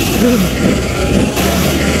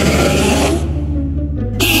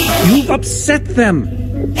 You've upset them.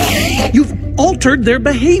 You've altered their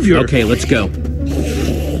behavior. Okay, let's go.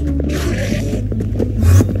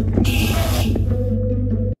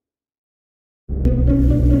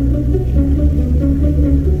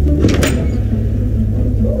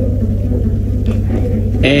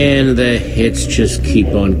 And the hits just keep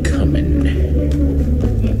on coming.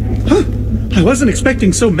 Huh? I wasn't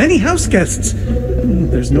expecting so many house guests.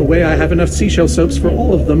 There's no way I have enough seashell soaps for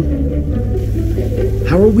all of them.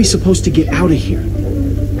 How are we supposed to get out of here?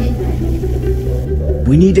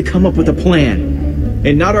 We need to come up with a plan.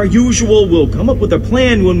 And not our usual, we'll come up with a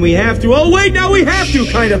plan when we have to. Oh wait, now we have to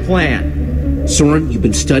kind of plan. Soren, you've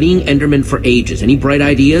been studying Endermen for ages. Any bright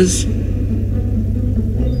ideas?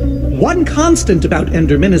 One constant about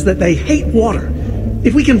Endermen is that they hate water.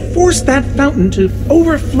 If we can force that fountain to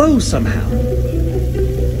overflow somehow.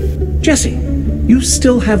 Jesse, you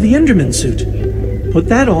still have the Enderman suit. Put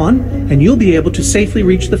that on, and you'll be able to safely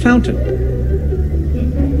reach the fountain.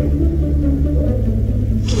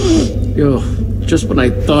 Oh, just when I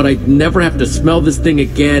thought I'd never have to smell this thing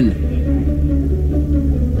again.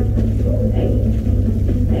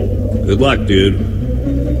 Good luck, dude.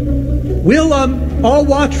 We'll, all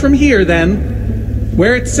watch from here, then.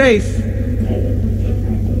 Where it's safe.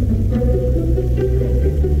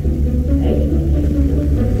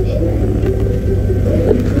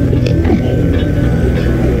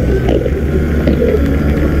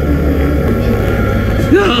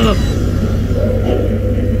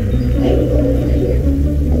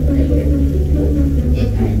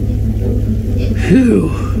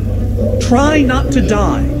 Phew. Try not to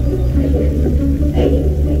die.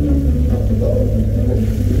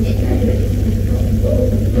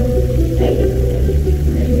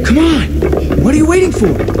 Come on! What are you waiting for?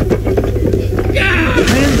 The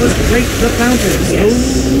plan was break the fountain, so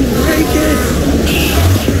break it!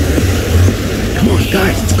 Come on,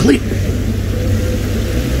 guys, it's clear.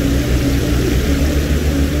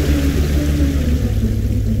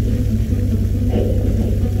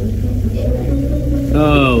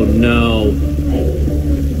 Oh, no.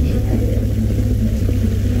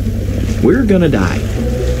 We're gonna die.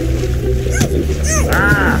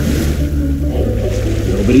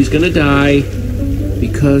 Nobody's gonna die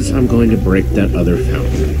because I'm going to break that other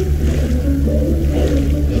fountain.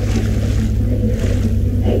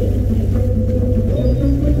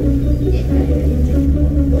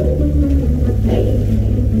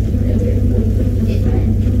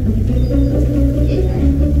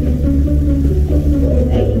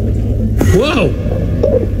 Whoa!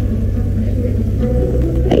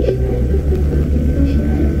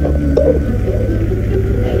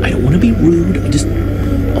 I don't want to be rude, I just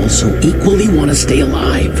also equally want to stay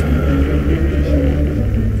alive.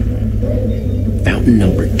 Fountain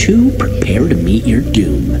number 2, prepare to meet your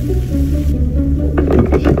doom.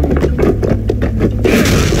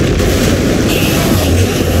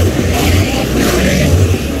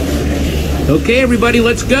 Okay, everybody,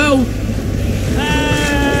 let's go!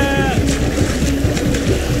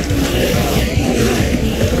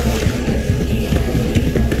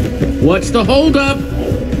 What's the holdup?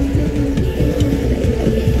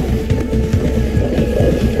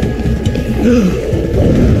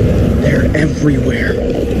 They're everywhere.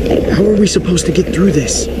 How are we supposed to get through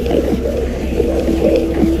this?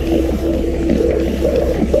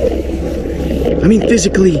 I mean,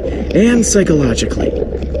 physically and psychologically.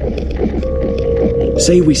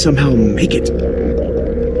 Say we somehow make it.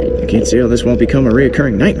 I can't see how this won't become a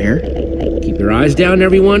reoccurring nightmare. Keep Their eyes down,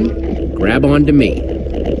 everyone. Grab onto me.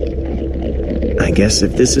 I guess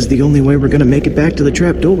if this is the only way we're gonna make it back to the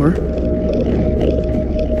trapdoor.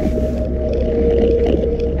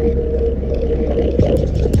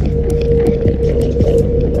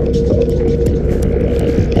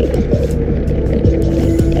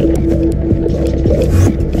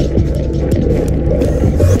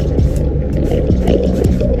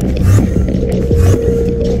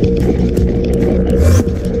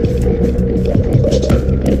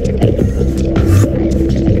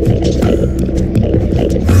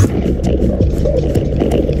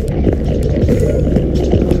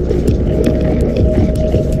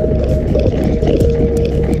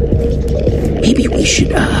 Maybe we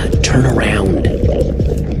should, turn around.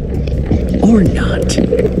 Or not.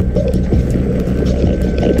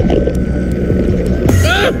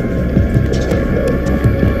 Ah!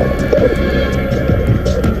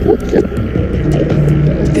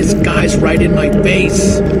 This guy's right in my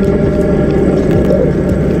face.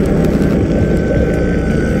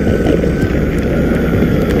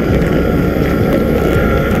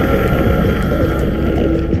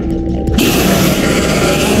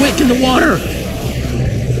 Quick, in the water!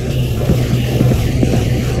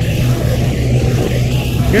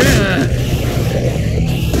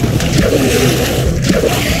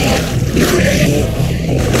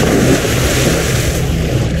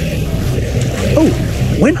 Oh,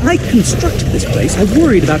 when I constructed this place, I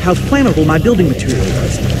worried about how flammable my building material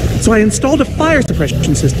was. So I installed a fire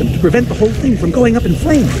suppression system to prevent the whole thing from going up in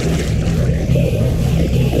flames.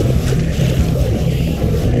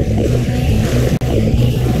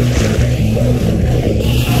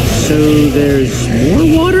 So there's more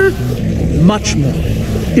water? Much more.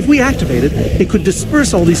 If we activate it, it could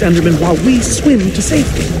disperse all these Endermen while we swim to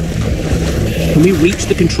safety. Can we reach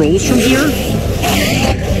the controls from here?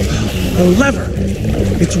 The lever!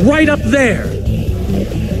 It's right up there!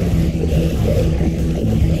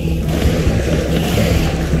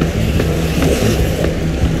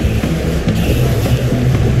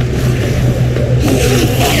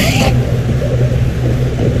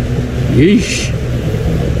 Yeesh.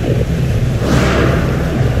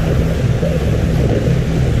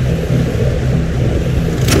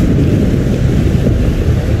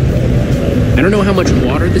 I don't know how much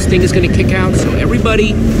water this thing is going to kick out, so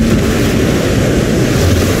everybody...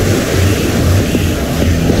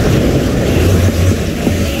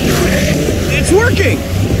 It's working!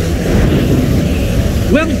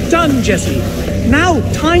 Well done, Jesse. Now,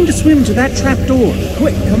 time to swim to that trap door.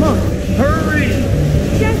 Quick, come on. Hurry!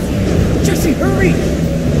 Jesse, hurry!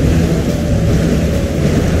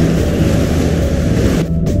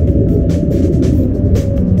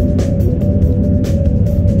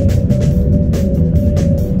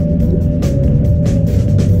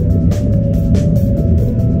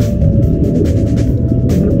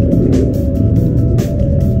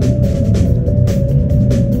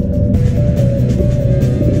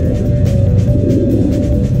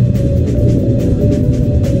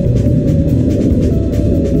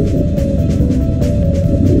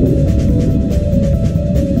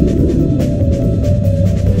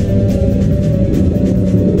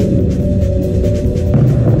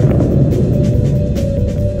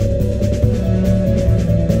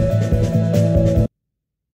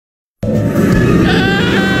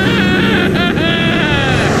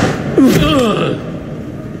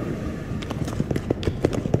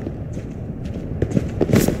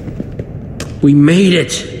 We made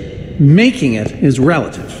it! Making it is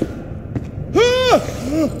relative.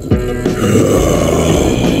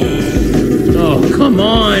 Oh, come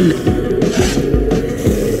on!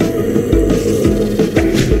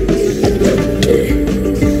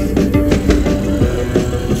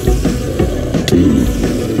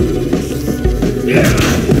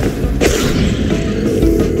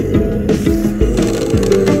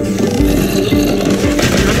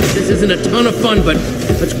 This isn't a ton of fun, but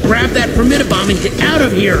let's grab that bomb and get out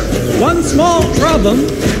of here! One small problem.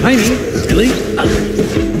 Tiny, silly,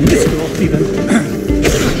 minuscule even.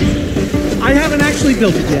 I haven't actually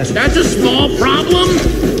built it yet. That's a small problem?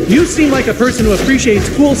 You seem like a person who appreciates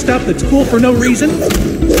cool stuff that's cool for no reason.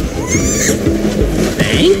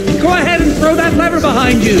 Thanks? Go ahead and throw that lever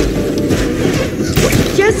behind you.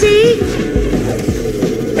 Jesse!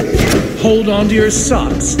 Hold on to your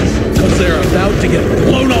socks, because they're about to get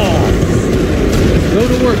blown off. Go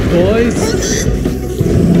to work, boys.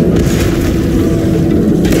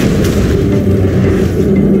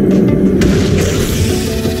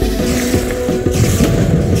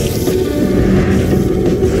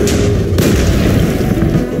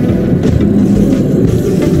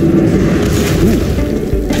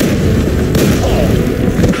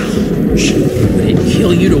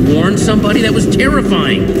 That was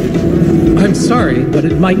terrifying. I'm sorry, but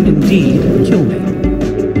it might indeed kill me.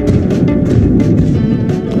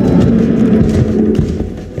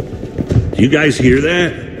 Do you guys hear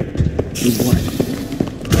that? What?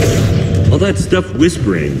 All that stuff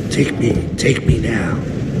whispering, take me now.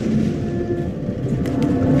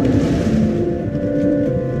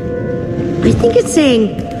 I think it's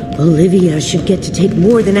saying Olivia should get to take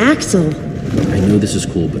more than Axel. I know this is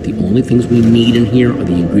cool, but the only things we need in here are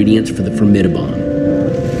the ingredients for the Formidabomb.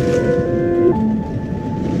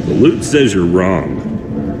 The loot says you're wrong.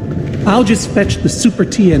 I'll just fetch the Super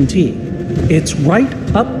TNT. It's right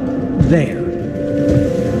up there.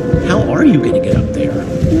 How are you going to get up there?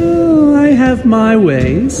 Oh, I have my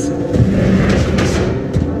ways.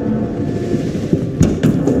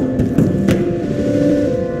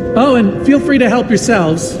 Oh, and feel free to help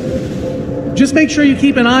yourselves. Just make sure you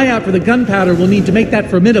keep an eye out for the gunpowder we'll need to make that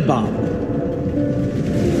Formidabomb.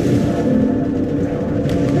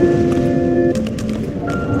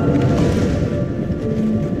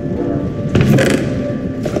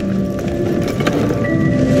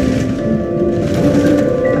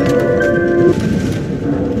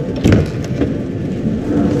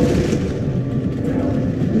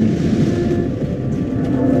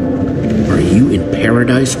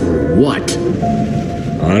 Paradise or what?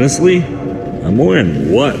 Honestly, I'm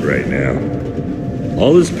wearing what right now?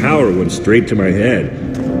 All this power went straight to my head,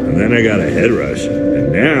 and then I got a head rush,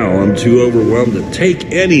 and now I'm too overwhelmed to take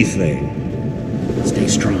anything. Stay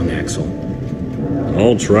strong, Axel.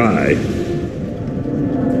 I'll try.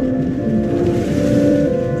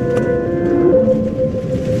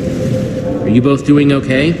 Are you both doing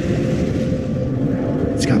okay?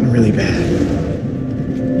 It's gotten really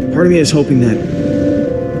bad. Part of me is hoping that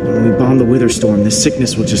when we bomb the Wither Storm, this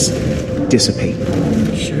sickness will just dissipate.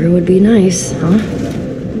 Sure would be nice, huh?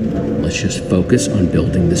 Let's just focus on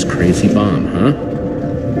building this crazy bomb, huh?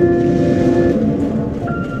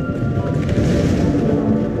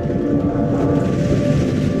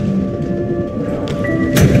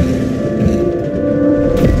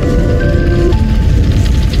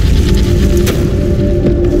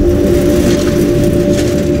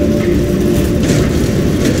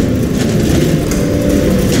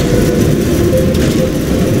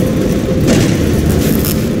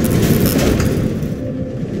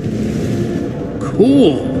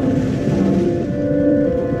 Cool.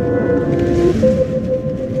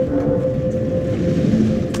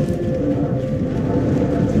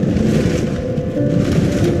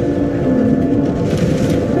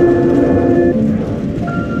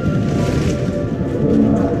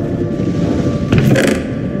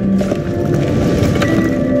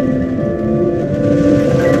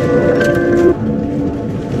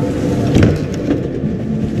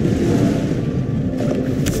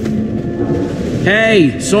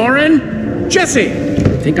 Hey, Soren? Jesse!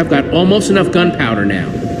 I think I've got almost enough gunpowder now.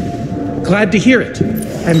 Glad to hear it.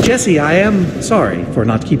 And Jesse, I am sorry for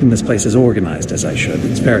not keeping this place as organized as I should.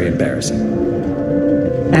 It's very embarrassing.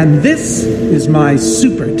 And this is my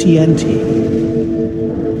Super TNT.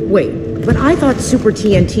 Wait, but I thought Super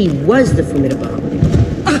TNT was the Formidabomb.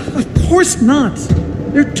 Of course not.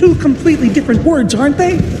 They're two completely different words, aren't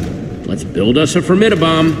they? Let's build us a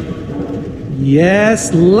Formidabomb.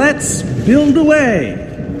 Yes, let's build away.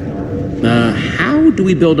 How do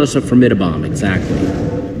we build us a Formidabomb exactly?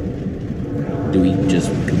 Do we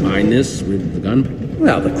just combine this with the gun?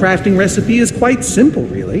 Well, the crafting recipe is quite simple,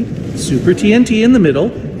 really. Super TNT in the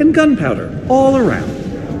middle and gunpowder all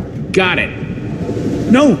around. Got it.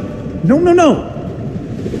 No.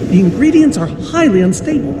 The ingredients are highly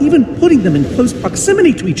unstable. Even putting them in close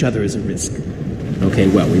proximity to each other is a risk. Okay,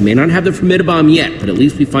 well, we may not have the Formidabomb yet, but at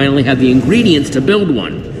least we finally have the ingredients to build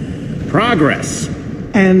one. Progress.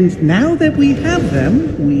 And now that we have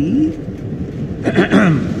them,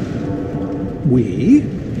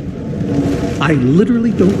 I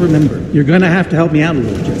literally don't remember. You're gonna have to help me out a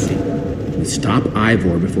little, Jesse. We stop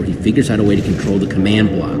Ivor before he figures out a way to control the command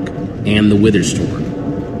block and the Wither Storm.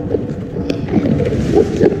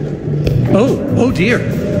 Oh dear.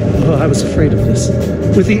 Oh, I was afraid of this.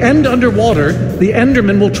 With the end underwater, the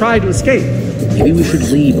Endermen will try to escape. Maybe we should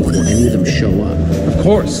leave before any of them show up.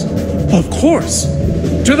 Of course.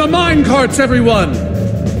 To the mine carts, everyone!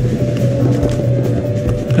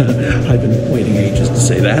 I've been waiting ages to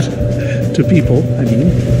say that. To people, I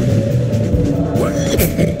mean.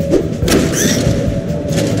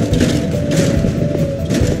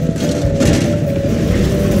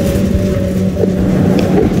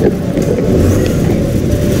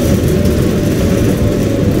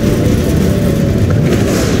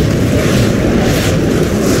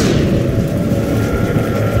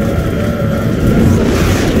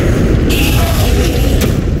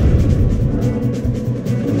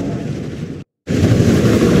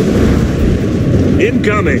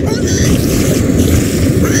 Incoming!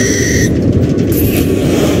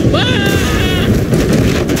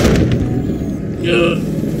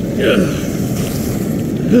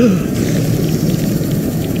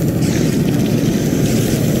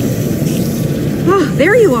 Oh,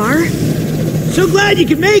 there you are. So glad you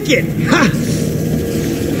could make it! Ha!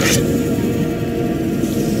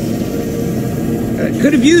 I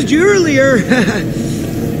could have used you earlier.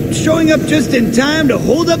 Showing up just in time to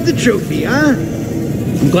hold up the trophy, huh?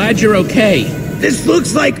 I'm glad you're okay. This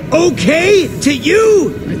looks like okay to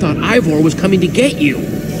you? I thought Ivor was coming to get you.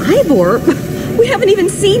 Ivor? We haven't even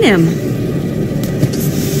seen him.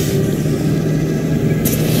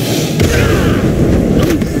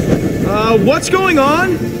 What's going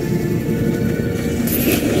on?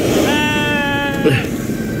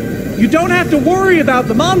 You don't have to worry about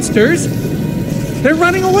the monsters. They're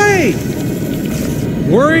running away.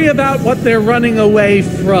 Worry about what they're running away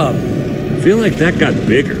from. I feel like that got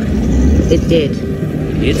bigger. It did.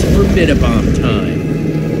 It's Formidabomb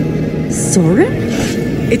time. Soren?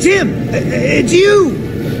 It's him! It's you!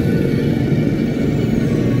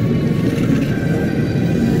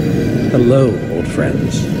 Hello, old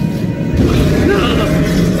friends.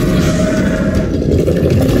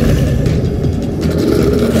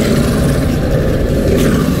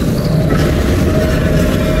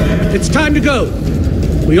 It's time to go.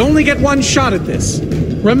 We only get one shot at this.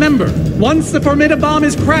 Remember, once the Formidabomb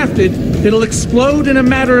is crafted, it'll explode in a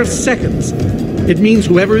matter of seconds. It means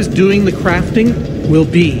whoever is doing the crafting will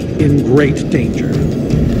be in great danger.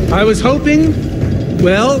 I was hoping,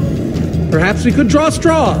 well, perhaps we could draw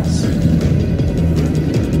straws.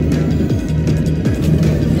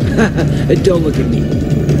 Don't look at me.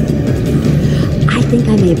 I think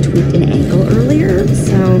I may have tweaked an ankle earlier,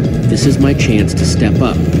 so... This is my chance to step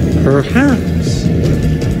up. Perhaps.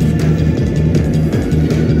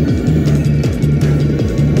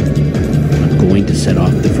 I'm going to set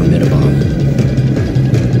off the Formidabomb.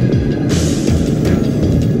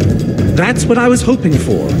 That's what I was hoping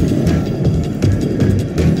for.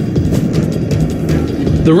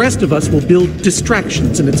 The rest of us will build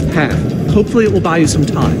distractions in its path. Hopefully it will buy you some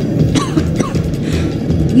time.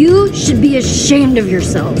 You should be ashamed of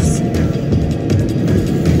yourselves.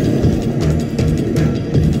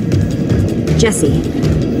 Jesse,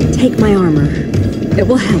 take my armor. It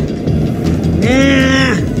will help.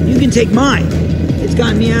 Nah, you can take mine. It's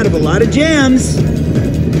gotten me out of a lot of jams.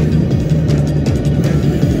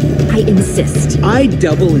 I insist. I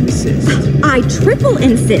double insist. I triple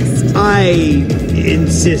insist. I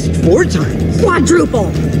insist 4 times.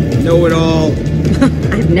 Quadruple. Know it all.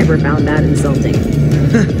 I've never found that insulting.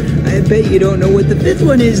 I bet you don't know what the 5th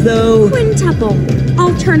one is, though. Quintuple.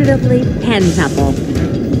 Alternatively, pentuple.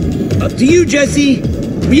 Up to you, Jesse.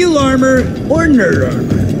 Real armor or nerd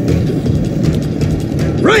armor?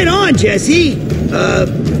 Right on, Jesse.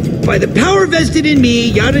 By the power vested in me,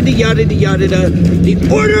 yada da yada da yada da, the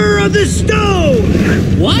Order of the Stone!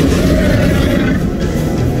 What?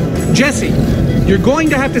 Jesse, you're going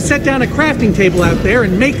to have to set down a crafting table out there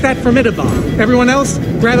and make that Formidabomb. Everyone else,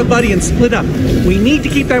 grab a buddy and split up. We need to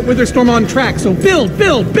keep that Witherstorm on track, so build,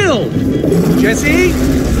 build, build! Jesse,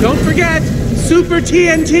 don't forget, Super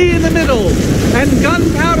TNT in the middle, and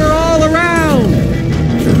gunpowder all around!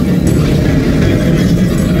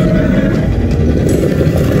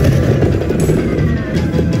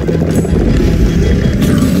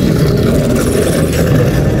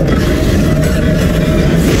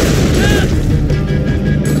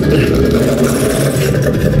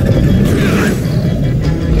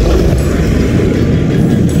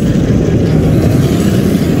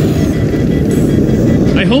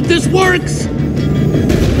 I hope this works!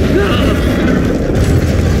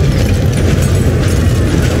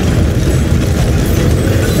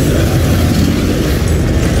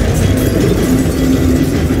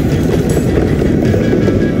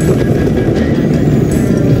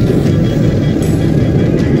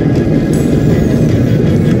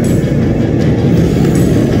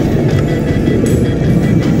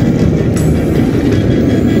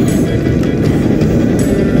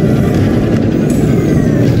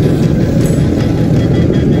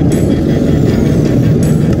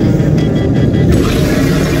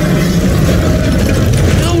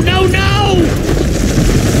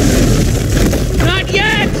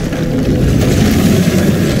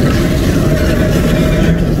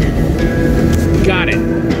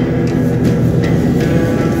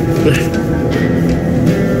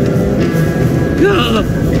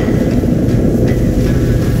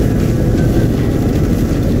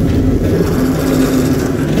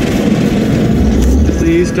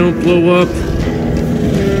 Please don't blow up.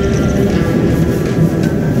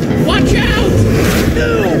 Watch out!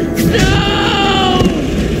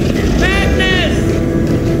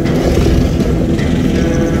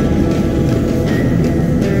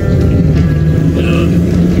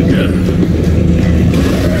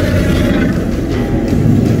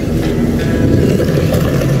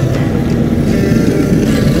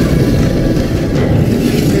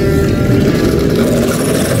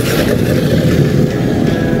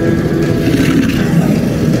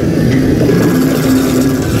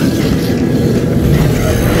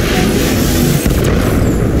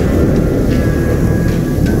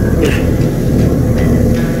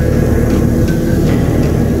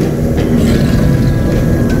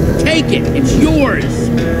 it. It's yours.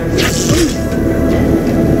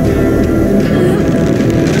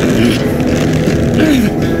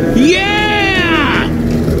 Yeah!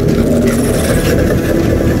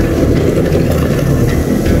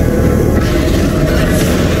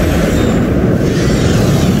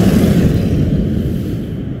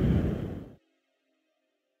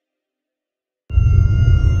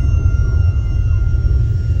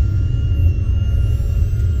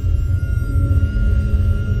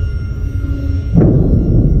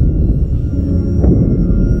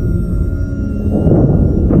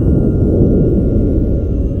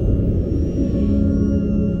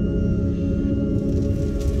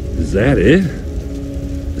 Is that it?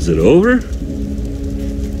 Is it over?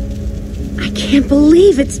 I can't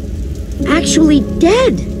believe it's actually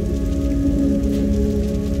dead.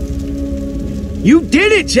 You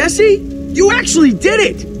did it, Jesse! You actually did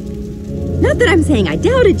it! Not that I'm saying I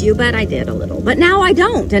doubted you, but I did a little. But now I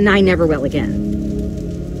don't, and I never will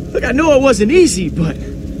again. Look, I know it wasn't easy, but...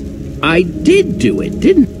 I did do it,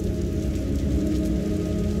 didn't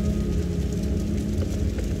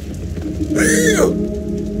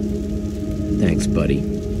Thanks, buddy.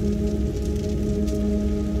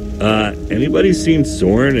 Anybody seen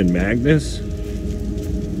Soren and Magnus?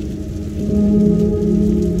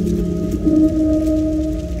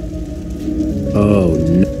 Oh,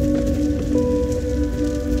 no.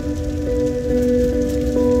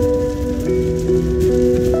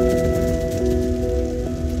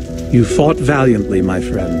 You fought valiantly, my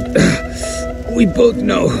friend. We both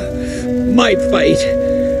know my fight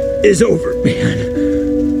is over,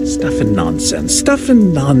 man. Stuff and nonsense. Stuff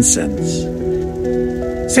and nonsense.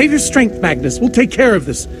 Save your strength, Magnus. We'll take care of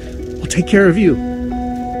this. We'll take care of you.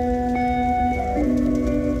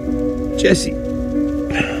 Jesse,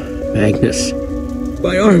 Magnus.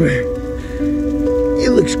 my armor. It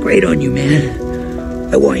looks great on you,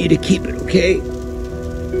 man. I want you to keep it, okay?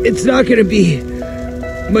 It's not gonna be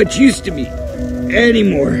much use to me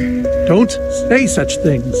anymore. Don't say such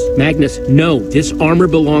things. Magnus, no. This armor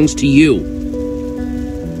belongs to you.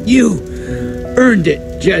 You earned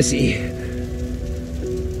it, Jesse.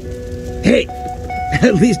 Hey,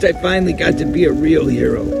 at least I finally got to be a real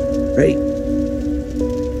hero, right?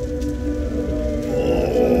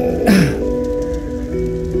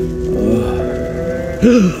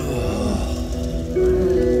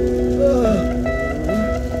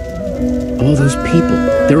 All those people,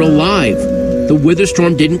 they're alive. The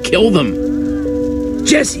Witherstorm didn't kill them.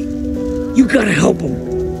 Jesse, you gotta help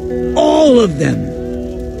them. All of them.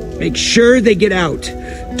 Make sure they get out.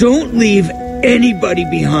 Don't leave anybody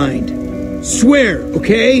behind. Swear,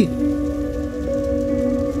 okay?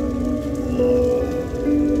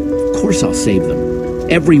 Of course I'll save them.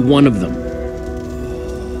 Every one of them.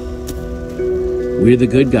 We're the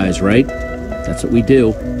good guys, right? That's what we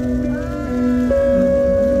do.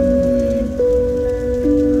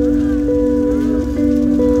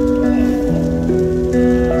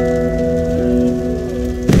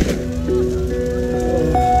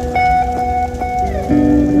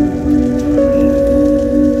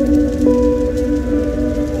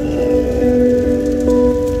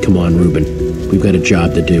 Come on, Reuben. We've got a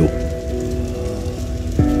job to do.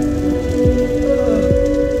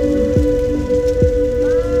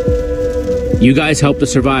 You guys help the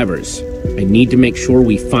survivors. I need to make sure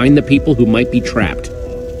we find the people who might be trapped.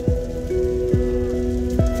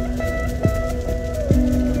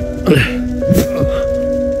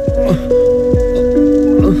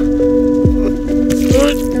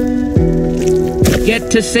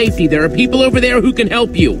 Get to safety. There are people over there who can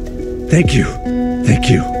help you. Thank you. Thank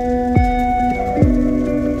you.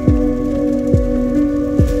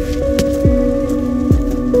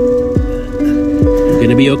 You're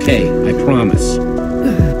gonna be okay, I promise.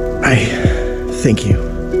 Thank you.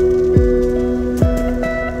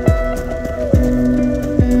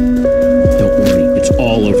 Don't worry, it's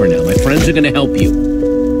all over now. My friends are gonna help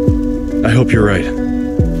you. I hope you're right.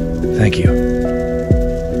 Thank you.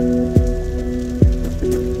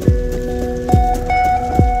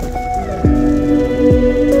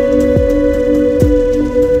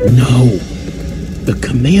 No. The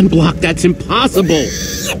command block, that's impossible.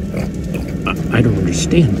 I don't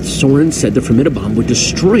understand. Soren said the Formidabomb would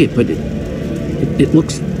destroy it, but it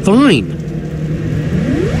looks fine.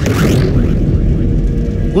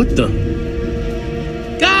 What the?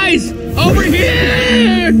 Guys! Over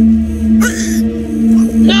here!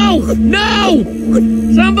 No! No!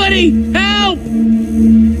 Somebody help!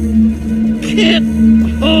 Can't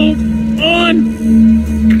hold on!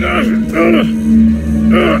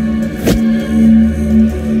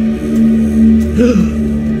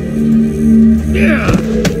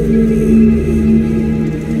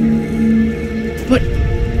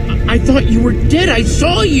 thought you were dead. I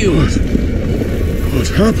saw you. What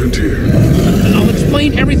happened here? I'll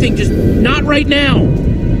explain everything, just not right now.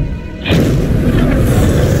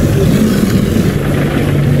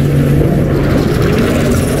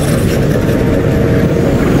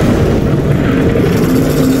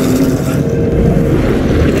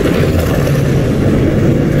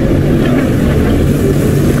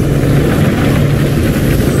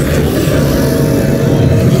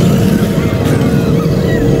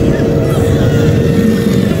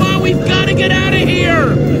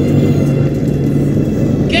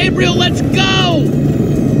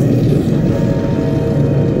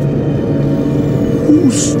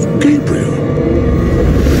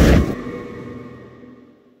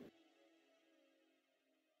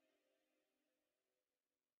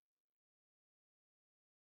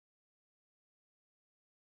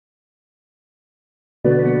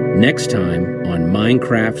 Next time on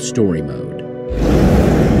Minecraft Story Mode.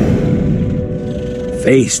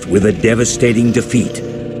 Faced with a devastating defeat,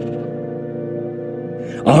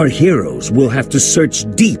 our heroes will have to search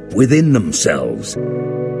deep within themselves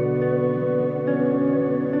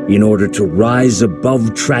in order to rise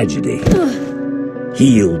above tragedy,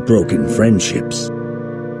 heal broken friendships,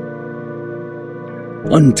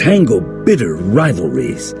 untangle bitter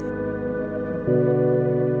rivalries,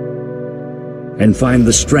 and find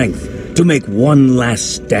the strength to make one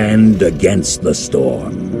last stand against the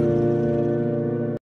storm.